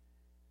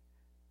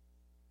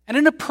 And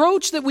an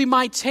approach that we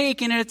might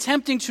take in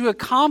attempting to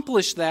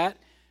accomplish that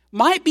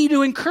might be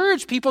to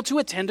encourage people to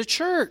attend a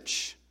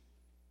church.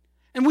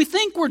 And we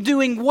think we're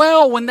doing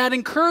well when that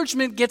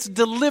encouragement gets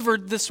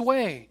delivered this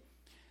way.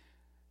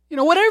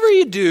 Whatever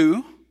you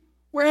do,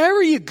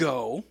 wherever you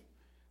go,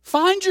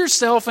 find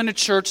yourself in a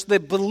church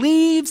that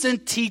believes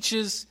and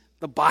teaches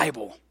the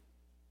Bible.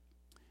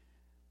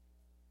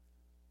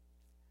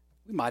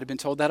 We might have been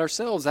told that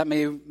ourselves. That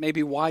may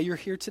be why you're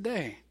here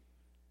today.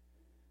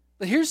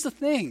 But here's the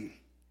thing.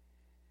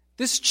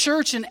 This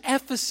church in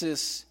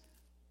Ephesus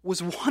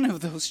was one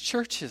of those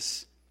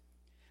churches.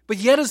 But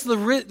yet as the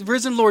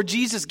risen Lord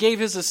Jesus gave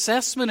his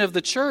assessment of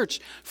the church,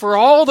 for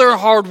all their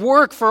hard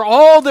work, for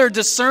all their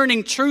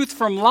discerning truth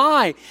from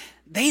lie,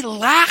 they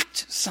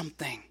lacked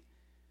something.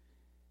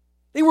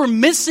 They were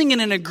missing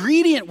an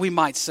ingredient, we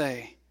might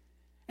say.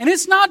 And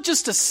it's not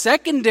just a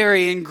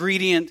secondary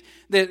ingredient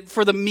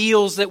for the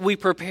meals that we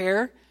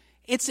prepare.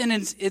 It's an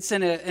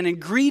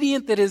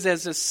ingredient that is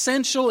as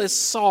essential as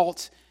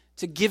salt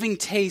to giving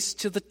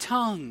taste to the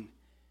tongue.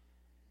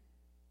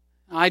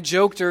 I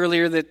joked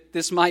earlier that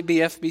this might be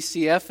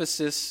FBC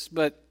Ephesus,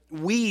 but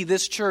we,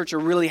 this church, are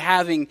really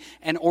having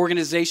an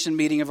organization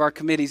meeting of our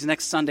committees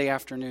next Sunday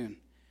afternoon.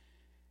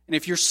 And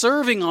if you're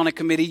serving on a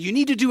committee, you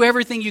need to do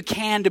everything you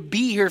can to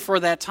be here for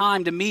that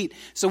time to meet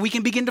so we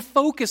can begin to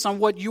focus on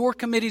what your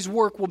committee's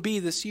work will be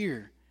this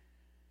year.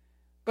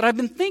 But I've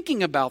been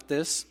thinking about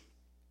this,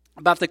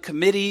 about the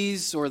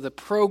committees or the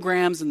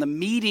programs and the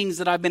meetings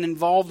that I've been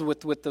involved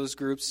with those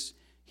groups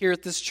here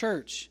at this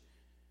church.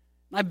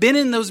 I've been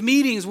in those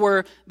meetings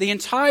where the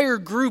entire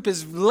group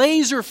is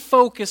laser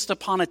focused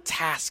upon a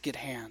task at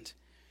hand.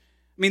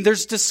 I mean,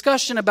 there's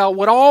discussion about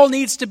what all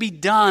needs to be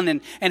done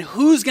and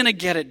who's going to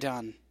get it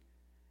done.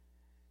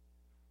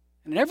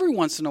 And every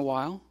once in a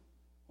while,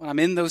 when I'm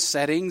in those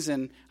settings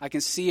and I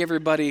can see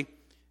everybody,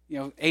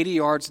 80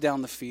 yards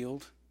down the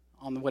field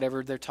on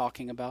whatever they're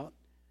talking about,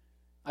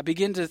 I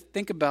begin to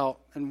think about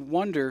and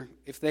wonder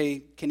if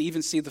they can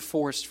even see the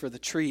forest for the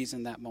trees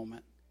in that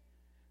moment.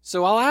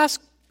 So I'll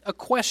ask a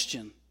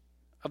question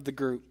of the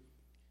group.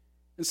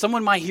 And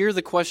someone might hear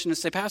the question and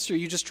say, Pastor, are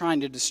you just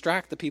trying to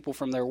distract the people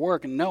from their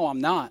work? And no,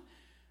 I'm not.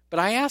 But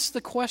I ask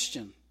the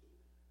question,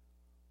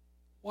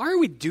 why are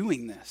we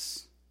doing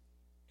this?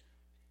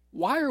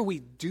 Why are we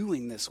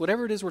doing this?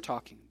 Whatever it is we're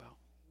talking about.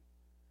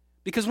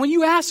 Because when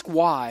you ask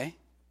why,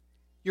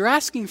 You're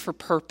asking for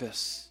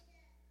purpose.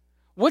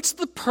 What's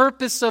the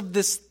purpose of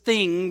this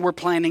thing we're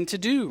planning to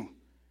do?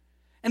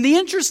 And the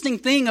interesting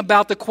thing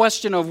about the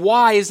question of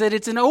why is that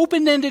it's an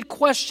open-ended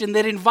question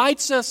that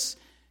invites us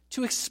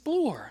to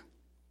explore.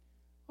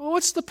 Well,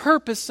 what's the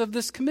purpose of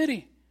this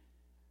committee?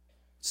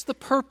 What's the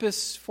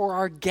purpose for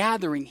our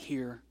gathering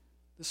here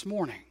this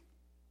morning?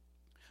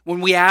 When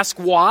we ask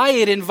why,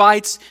 it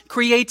invites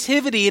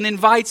creativity and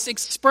invites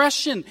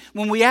expression.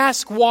 When we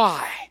ask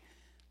why,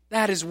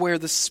 that is where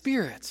the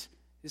Spirit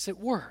is at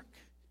work.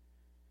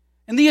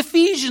 And the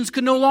Ephesians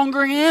could no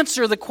longer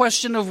answer the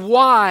question of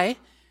why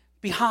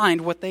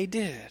behind what they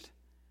did.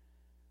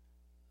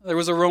 There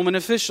was a Roman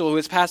official who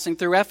was passing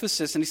through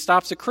Ephesus, and he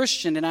stops a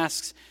Christian and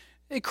asks,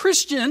 "Hey,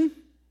 Christian,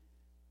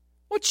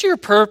 what's your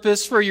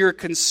purpose for your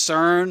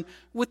concern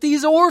with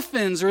these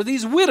orphans or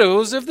these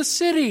widows of the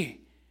city?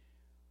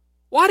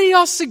 Why do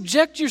y'all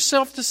subject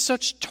yourself to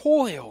such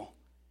toil?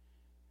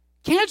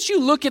 Can't you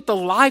look at the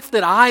life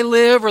that I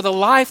live or the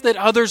life that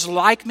others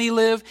like me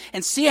live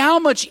and see how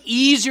much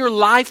easier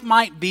life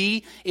might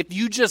be if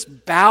you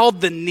just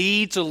bowed the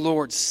knee to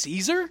Lord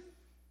Caesar?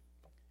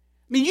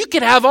 I mean, you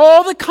could have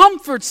all the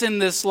comforts in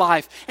this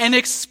life and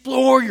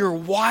explore your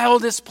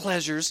wildest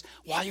pleasures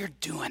while you're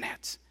doing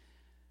it."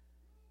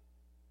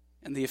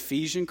 And the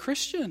Ephesian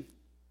Christian,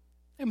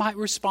 they might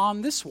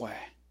respond this way.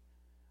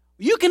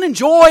 "You can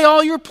enjoy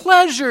all your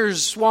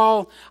pleasures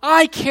while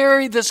I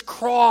carry this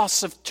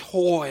cross of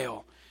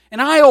toil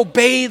and I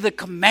obey the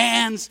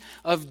commands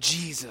of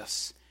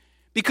Jesus.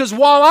 Because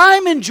while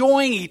I'm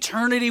enjoying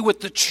eternity with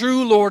the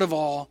true Lord of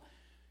all,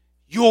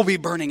 you'll be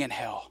burning in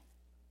hell."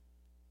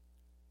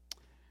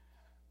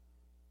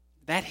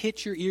 That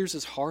hit your ears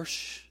as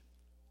harsh?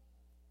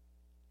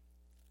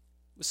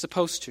 It was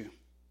supposed to.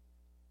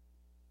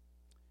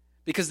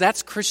 Because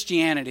that's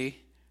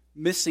Christianity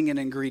missing an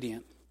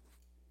ingredient.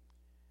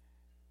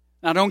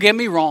 Now, don't get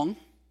me wrong.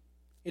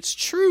 It's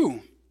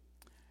true.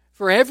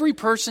 For every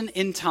person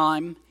in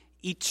time,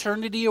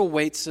 eternity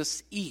awaits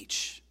us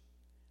each.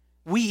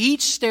 We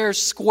each stare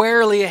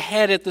squarely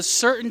ahead at the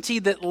certainty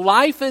that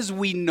life as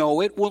we know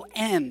it will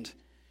end.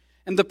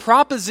 And the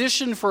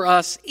proposition for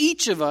us,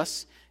 each of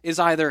us, is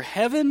either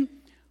heaven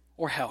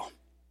or hell.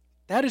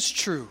 That is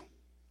true.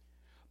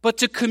 But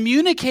to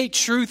communicate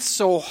truth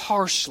so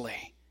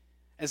harshly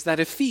as that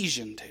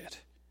Ephesian did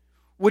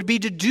would be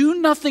to do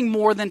nothing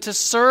more than to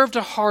serve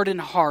to harden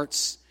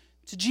hearts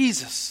to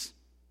Jesus.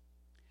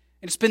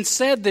 It's been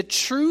said that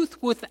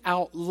truth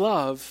without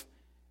love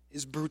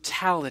is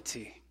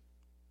brutality.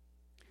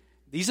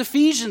 These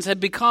Ephesians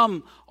had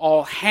become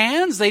all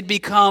hands, they'd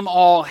become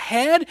all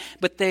head,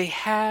 but they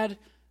had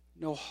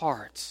no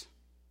heart.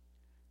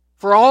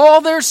 For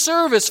all their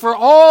service, for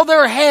all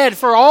their head,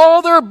 for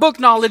all their book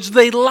knowledge,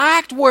 they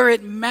lacked where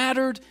it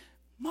mattered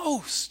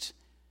most.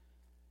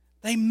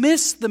 They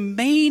missed the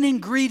main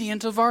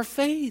ingredient of our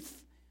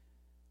faith: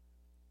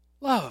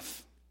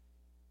 love.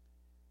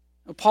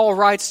 Paul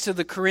writes to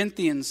the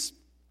Corinthians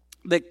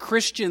that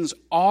Christians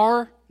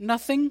are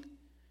nothing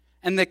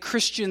and that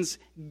Christians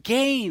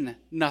gain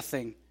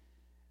nothing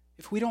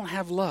if we don't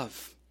have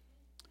love.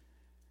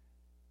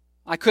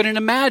 I couldn't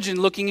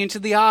imagine looking into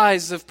the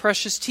eyes of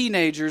precious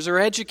teenagers or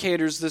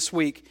educators this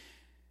week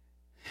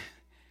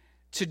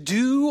to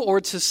do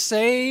or to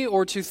say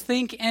or to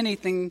think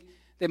anything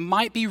that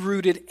might be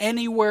rooted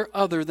anywhere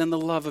other than the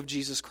love of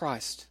Jesus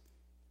Christ.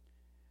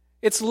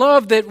 It's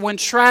love that when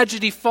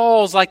tragedy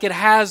falls like it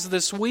has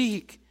this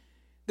week,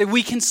 that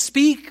we can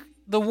speak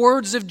the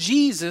words of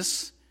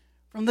Jesus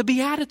from the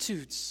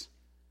Beatitudes.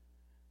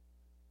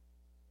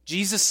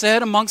 Jesus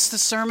said amongst the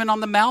Sermon on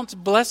the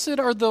Mount, "Blessed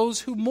are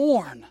those who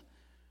mourn,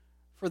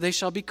 for they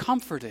shall be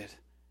comforted."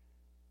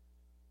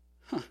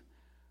 Well,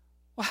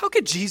 how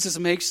could Jesus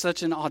make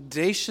such an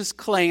audacious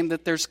claim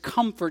that there's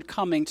comfort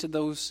coming to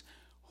those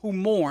who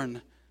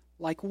mourn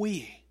like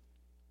we?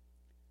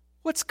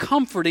 What's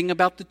comforting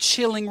about the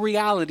chilling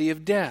reality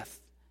of death?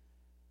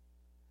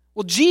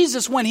 Well,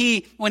 Jesus, when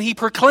he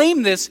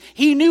proclaimed this,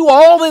 he knew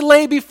all that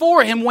lay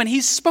before him when he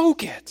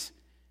spoke it.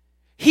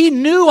 He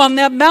knew on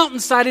that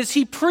mountainside as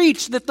he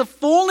preached that the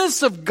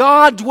fullness of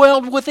God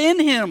dwelled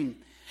within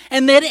him,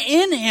 and that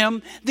in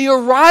him the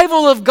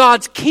arrival of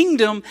God's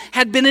kingdom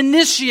had been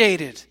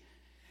initiated.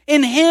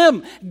 In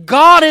him,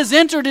 God has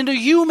entered into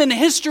human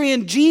history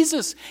in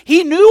Jesus.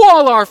 He knew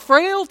all our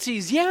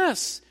frailties,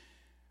 yes,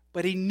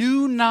 but he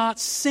knew not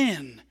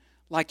sin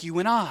like you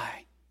and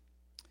I.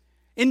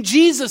 In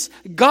Jesus,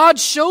 God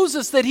shows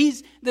us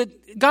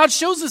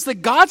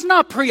that God's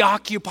not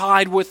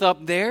preoccupied with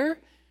up there,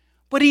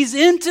 but he's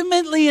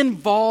intimately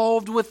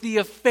involved with the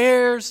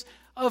affairs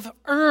of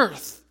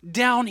earth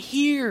down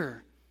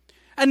here,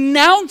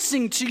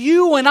 announcing to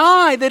you and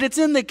I that it's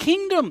in the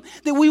kingdom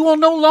that we will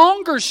no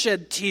longer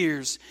shed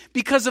tears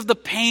because of the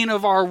pain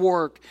of our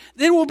work.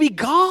 That it will be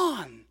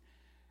gone,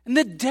 and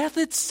that death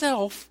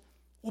itself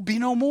will be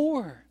no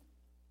more.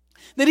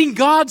 That in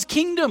God's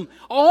kingdom,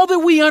 all that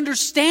we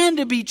understand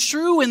to be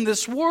true in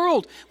this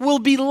world will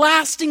be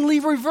lastingly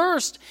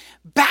reversed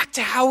back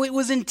to how it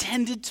was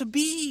intended to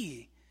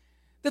be.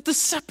 that the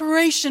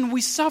separation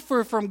we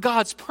suffer from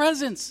God's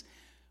presence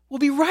will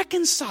be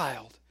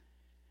reconciled,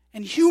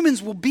 and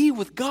humans will be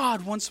with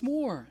God once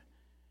more.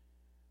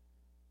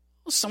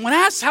 Well, someone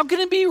asks, how can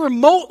it be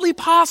remotely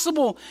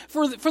possible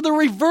for the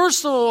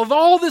reversal of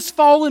all this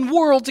fallen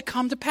world to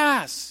come to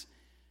pass?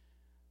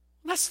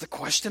 That's the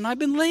question I've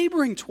been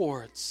laboring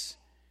towards.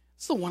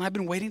 It's the one I've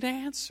been waiting to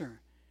answer.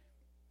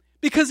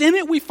 Because in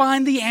it we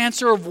find the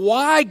answer of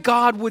why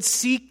God would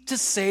seek to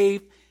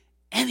save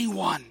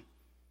anyone.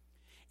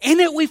 In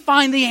it we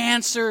find the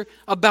answer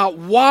about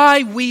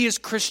why we as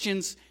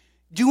Christians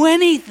do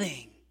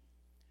anything.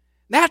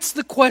 That's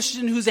the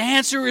question whose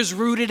answer is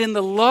rooted in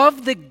the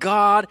love that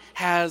God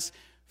has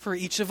for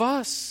each of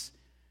us.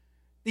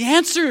 The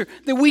answer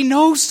that we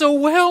know so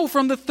well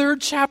from the 3rd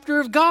chapter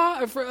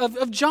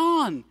of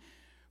John.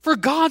 For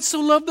God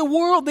so loved the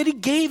world that he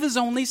gave his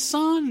only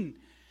Son,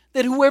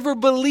 that whoever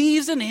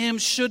believes in him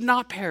should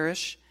not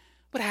perish,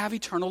 but have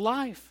eternal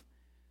life.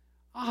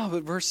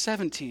 But verse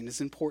 17 is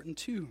important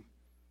too.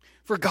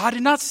 For God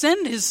did not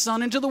send his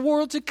Son into the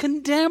world to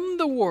condemn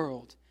the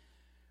world,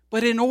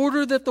 but in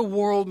order that the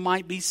world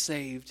might be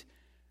saved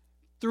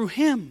through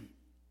him.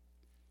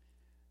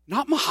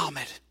 Not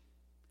Muhammad,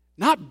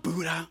 not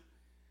Buddha,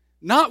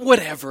 not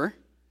whatever,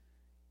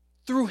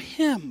 through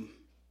him.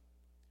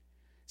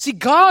 See,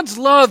 God's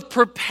love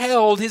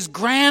propelled his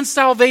grand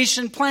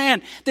salvation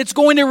plan that's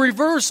going to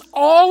reverse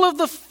all of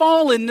the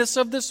fallenness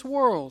of this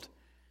world.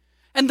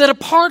 And that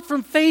apart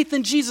from faith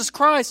in Jesus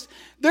Christ,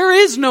 there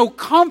is no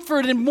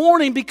comfort in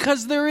mourning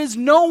because there is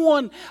no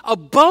one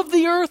above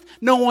the earth,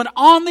 no one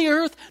on the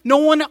earth, no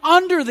one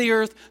under the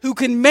earth who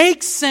can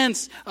make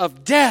sense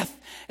of death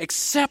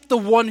except the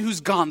one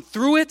who's gone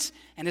through it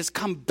and has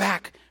come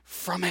back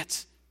from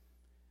it.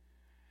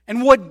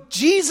 And what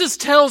Jesus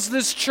tells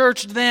this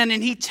church then,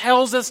 and he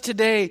tells us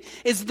today,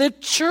 is the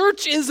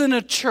church isn't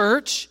a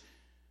church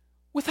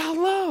without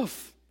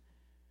love.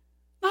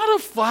 Not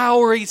a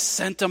flowery,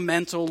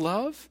 sentimental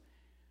love,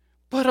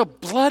 but a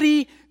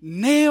bloody,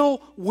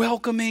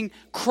 nail-welcoming,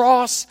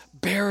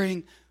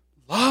 cross-bearing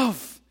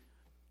love.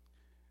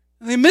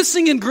 The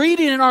missing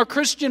ingredient in our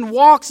Christian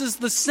walks is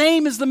the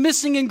same as the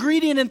missing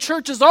ingredient in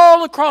churches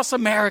all across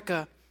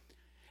America.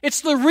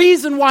 It's the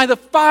reason why the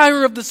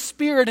fire of the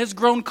Spirit has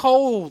grown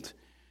cold.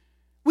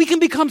 We can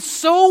become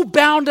so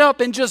bound up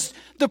in just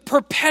the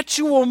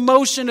perpetual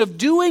motion of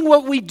doing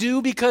what we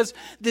do because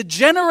the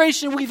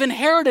generation we've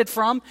inherited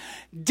from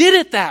did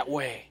it that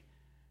way.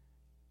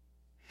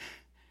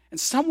 And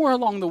somewhere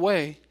along the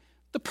way,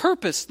 the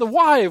purpose, the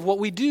why of what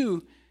we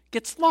do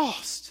gets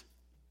lost.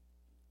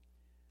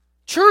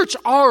 Church,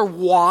 our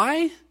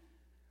why,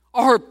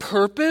 our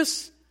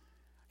purpose,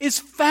 is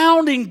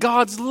found in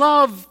God's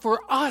love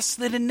for us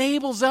that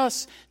enables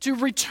us to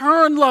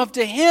return love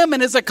to him,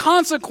 and as a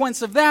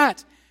consequence of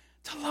that,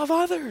 to love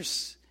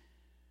others.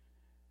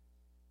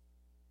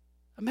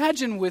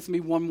 Imagine with me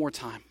one more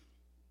time.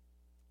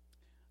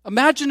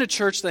 Imagine a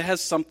church that has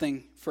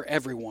something for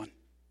everyone.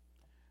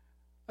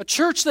 A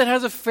church that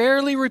has a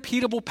fairly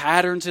repeatable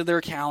pattern to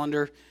their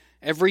calendar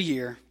every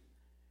year,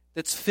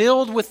 that's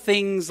filled with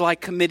things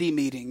like committee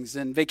meetings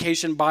and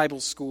vacation Bible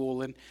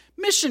school and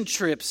mission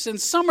trips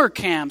and summer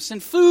camps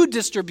and food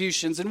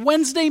distributions and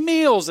Wednesday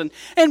meals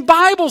and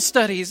Bible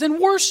studies and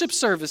worship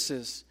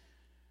services.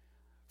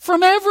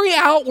 From every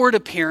outward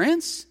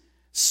appearance,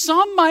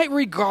 some might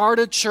regard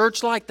a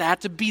church like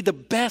that to be the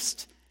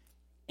best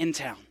in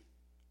town.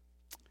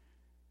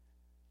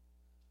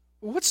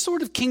 What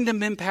sort of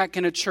kingdom impact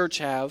can a church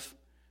have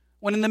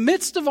when in the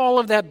midst of all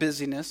of that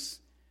busyness,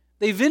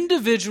 they've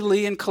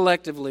individually and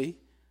collectively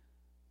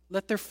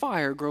let their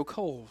fire grow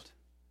cold?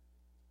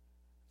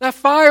 That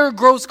fire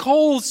grows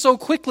cold so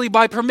quickly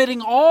by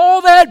permitting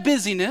all that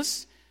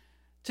busyness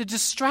to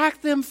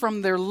distract them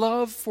from their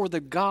love for the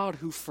God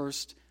who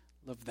first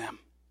loved them.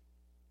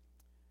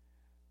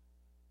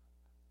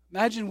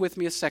 Imagine with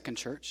me a second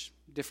church,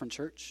 different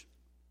church.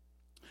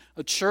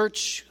 A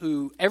church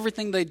who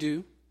everything they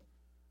do,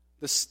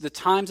 the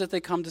times that they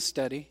come to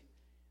study,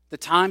 the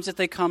times that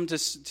they come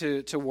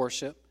to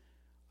worship,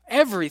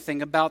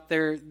 everything about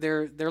their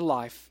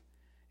life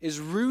is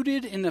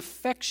rooted in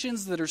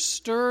affections that are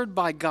stirred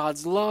by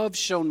God's love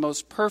shown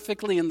most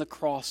perfectly in the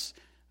cross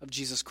of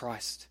Jesus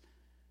Christ.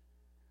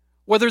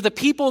 Whether the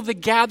people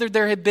that gathered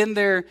there had been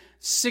there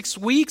 6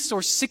 weeks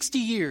or 60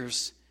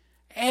 years,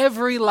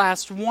 every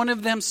last one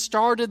of them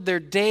started their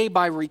day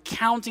by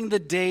recounting the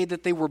day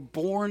that they were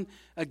born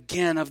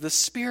again of the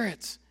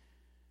Spirit.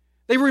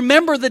 They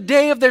remember the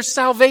day of their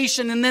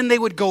salvation, and then they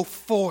would go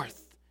forth.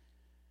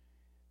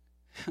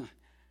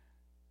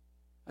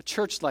 A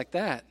church like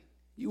that,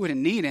 you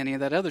wouldn't need any of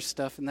that other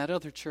stuff in that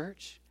other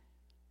church.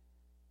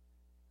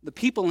 The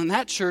people in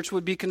that church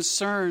would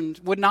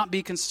not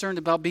be concerned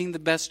about being the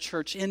best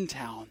church in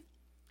town,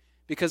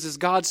 because as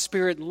God's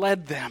Spirit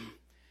led them,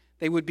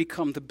 they would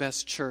become the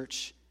best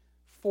church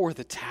for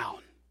the town.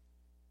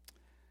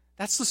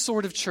 That's the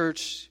sort of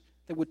church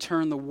that would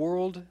turn the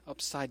world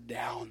upside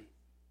down.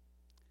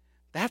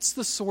 That's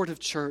the sort of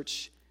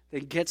church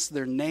that gets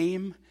their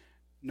name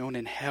known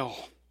in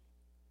hell.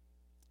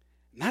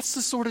 And that's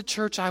the sort of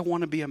church I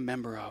want to be a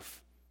member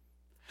of.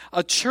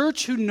 A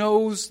church who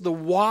knows the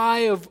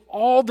why of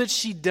all that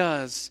she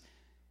does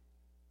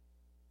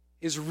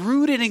is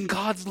rooted in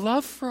God's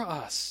love for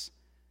us.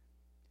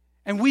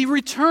 And we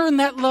return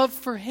that love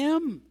for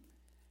Him.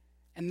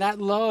 And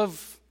that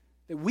love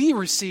that we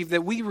receive,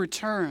 that we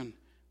return,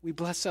 we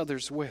bless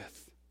others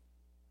with.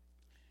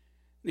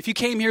 If you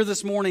came here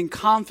this morning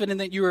confident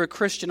that you are a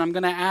Christian, I'm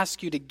going to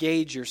ask you to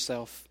gauge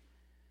yourself.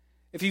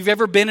 If you've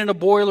ever been in a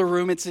boiler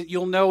room,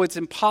 you'll know it's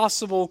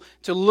impossible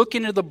to look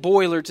into the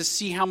boiler to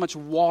see how much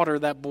water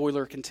that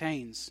boiler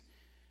contains.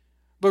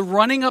 But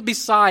running up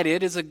beside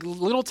it is a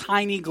little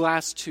tiny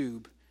glass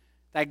tube.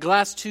 That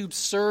glass tube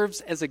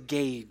serves as a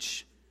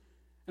gauge.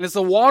 And as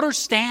the water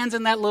stands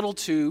in that little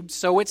tube,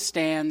 so it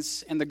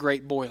stands in the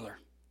great boiler.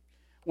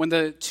 When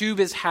the tube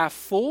is half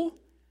full,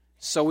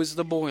 so is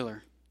the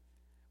boiler.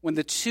 When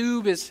the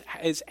tube is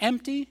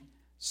empty,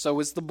 so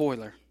is the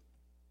boiler.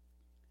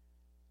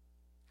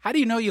 How do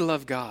you know you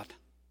love God?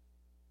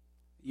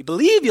 You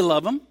believe you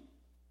love Him,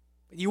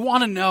 but you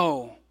want to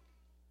know.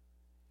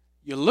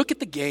 You look at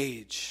the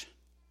gauge.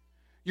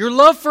 Your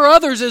love for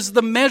others is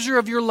the measure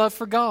of your love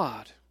for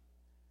God.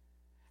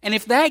 And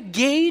if that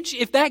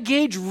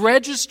gauge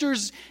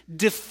registers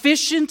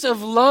deficient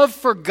of love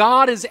for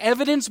God as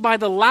evidenced by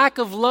the lack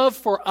of love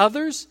for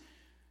others,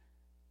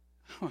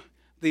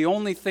 the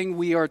only thing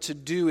we are to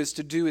do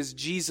as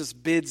Jesus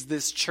bids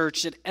this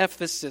church at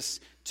Ephesus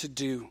to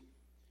do.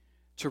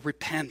 To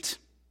repent.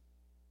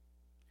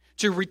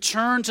 To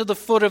return to the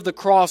foot of the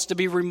cross, to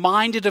be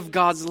reminded of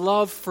God's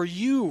love for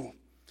you.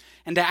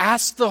 And to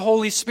ask the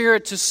Holy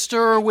Spirit to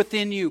stir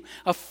within you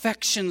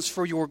affections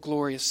for your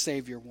glorious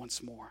Savior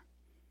once more.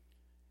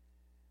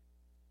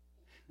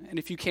 And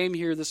if you came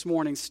here this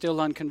morning still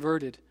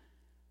unconverted,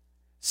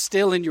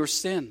 still in your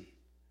sin,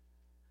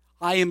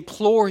 I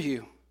implore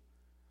you,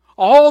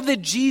 all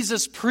that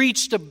Jesus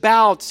preached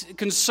about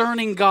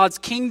concerning God's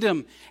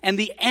kingdom and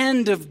the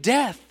end of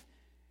death,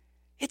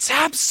 it's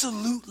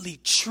absolutely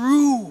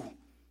true.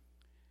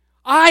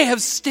 I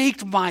have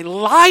staked my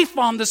life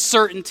on the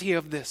certainty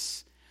of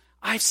this.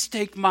 I've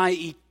staked my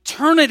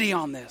eternity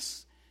on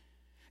this.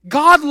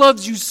 God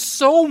loves you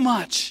so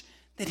much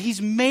that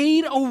He's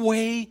made a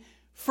way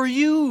for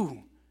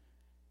you.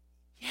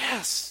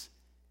 Yes,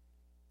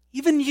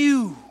 even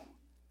you.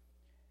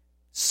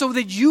 So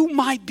that you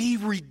might be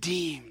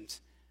redeemed.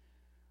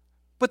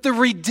 But the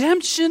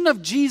redemption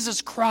of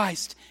Jesus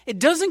Christ, it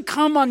doesn't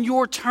come on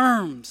your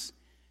terms.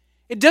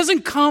 It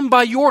doesn't come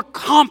by your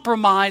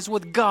compromise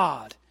with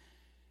God.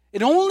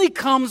 It only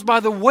comes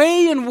by the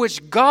way in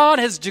which God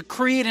has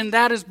decreed, and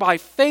that is by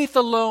faith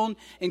alone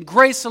and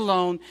grace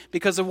alone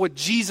because of what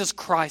Jesus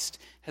Christ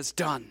has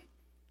done.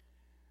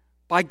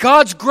 By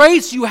God's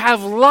grace, you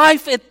have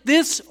life at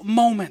this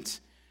moment.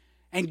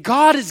 And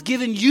God has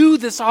given you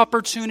this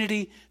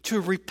opportunity to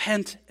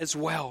repent as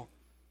well.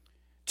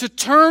 To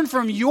turn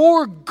from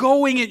your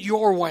going it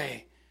your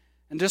way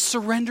and to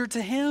surrender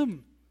to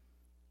Him.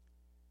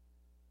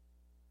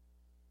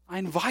 I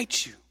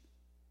invite you.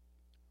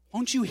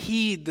 Won't you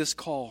heed this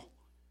call?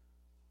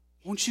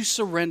 Won't you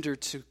surrender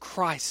to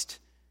Christ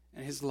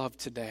and His love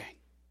today?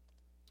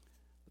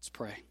 Let's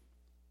pray.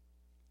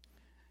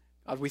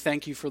 God, we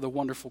thank You for the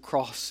wonderful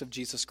cross of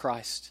Jesus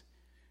Christ.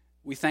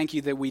 We thank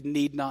You that we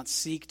need not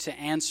seek to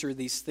answer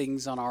these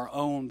things on our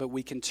own, but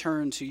we can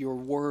turn to Your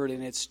word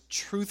and its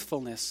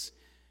truthfulness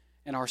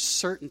and our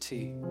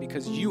certainty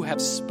because You have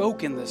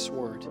spoken this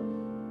word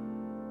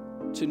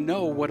to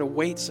know what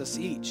awaits us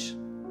each.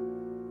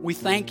 We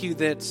thank You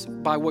that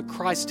by what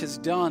Christ has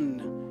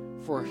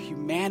done for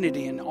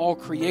humanity and all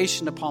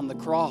creation upon the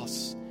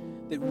cross,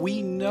 that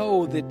we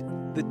know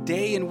that the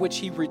day in which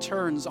He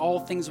returns, all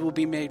things will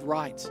be made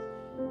right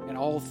and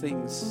all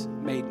things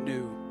made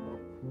new.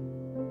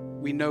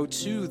 We know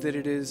too that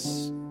it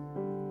is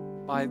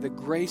by the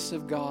grace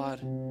of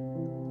God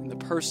in the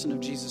person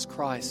of Jesus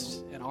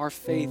Christ and our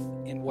faith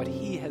in what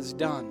He has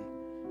done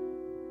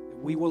that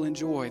we will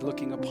enjoy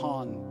looking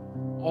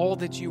upon all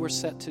that You are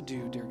set to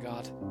do, dear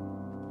God.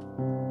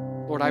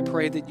 Lord, I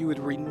pray that You would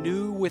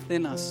renew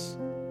within us,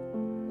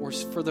 or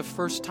for the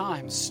first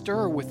time,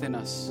 stir within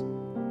us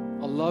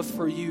a love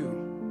for You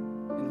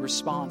in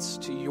response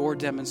to Your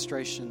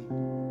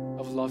demonstration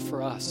of love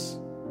for us.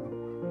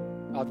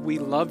 God, we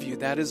love You.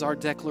 That is our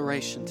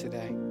declaration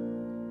today.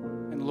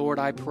 And Lord,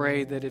 I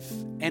pray that if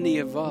any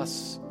of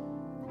us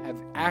have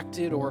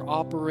acted or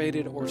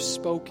operated or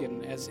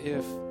spoken as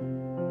if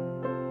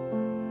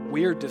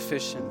we're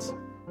deficient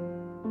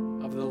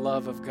of the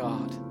love of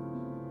God,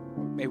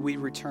 may we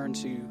return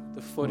to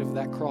the foot of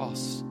that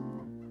cross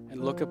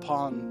and look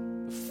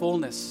upon the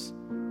fullness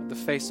of the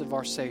face of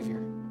our Savior,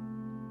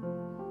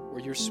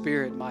 where Your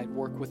Spirit might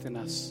work within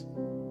us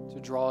to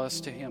draw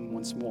us to Him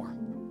once more.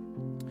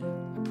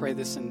 I pray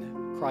this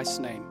in Christ's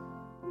name.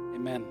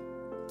 Amen.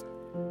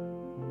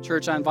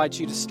 Church, I invite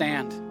you to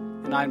stand,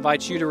 and I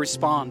invite you to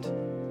respond.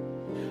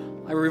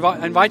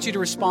 I invite you to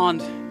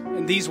respond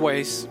in these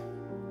ways.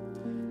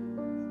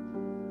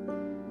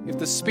 If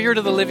the Spirit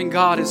of the living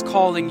God is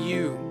calling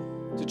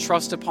you to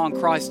trust upon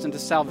Christ into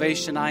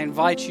salvation, I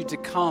invite you to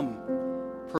come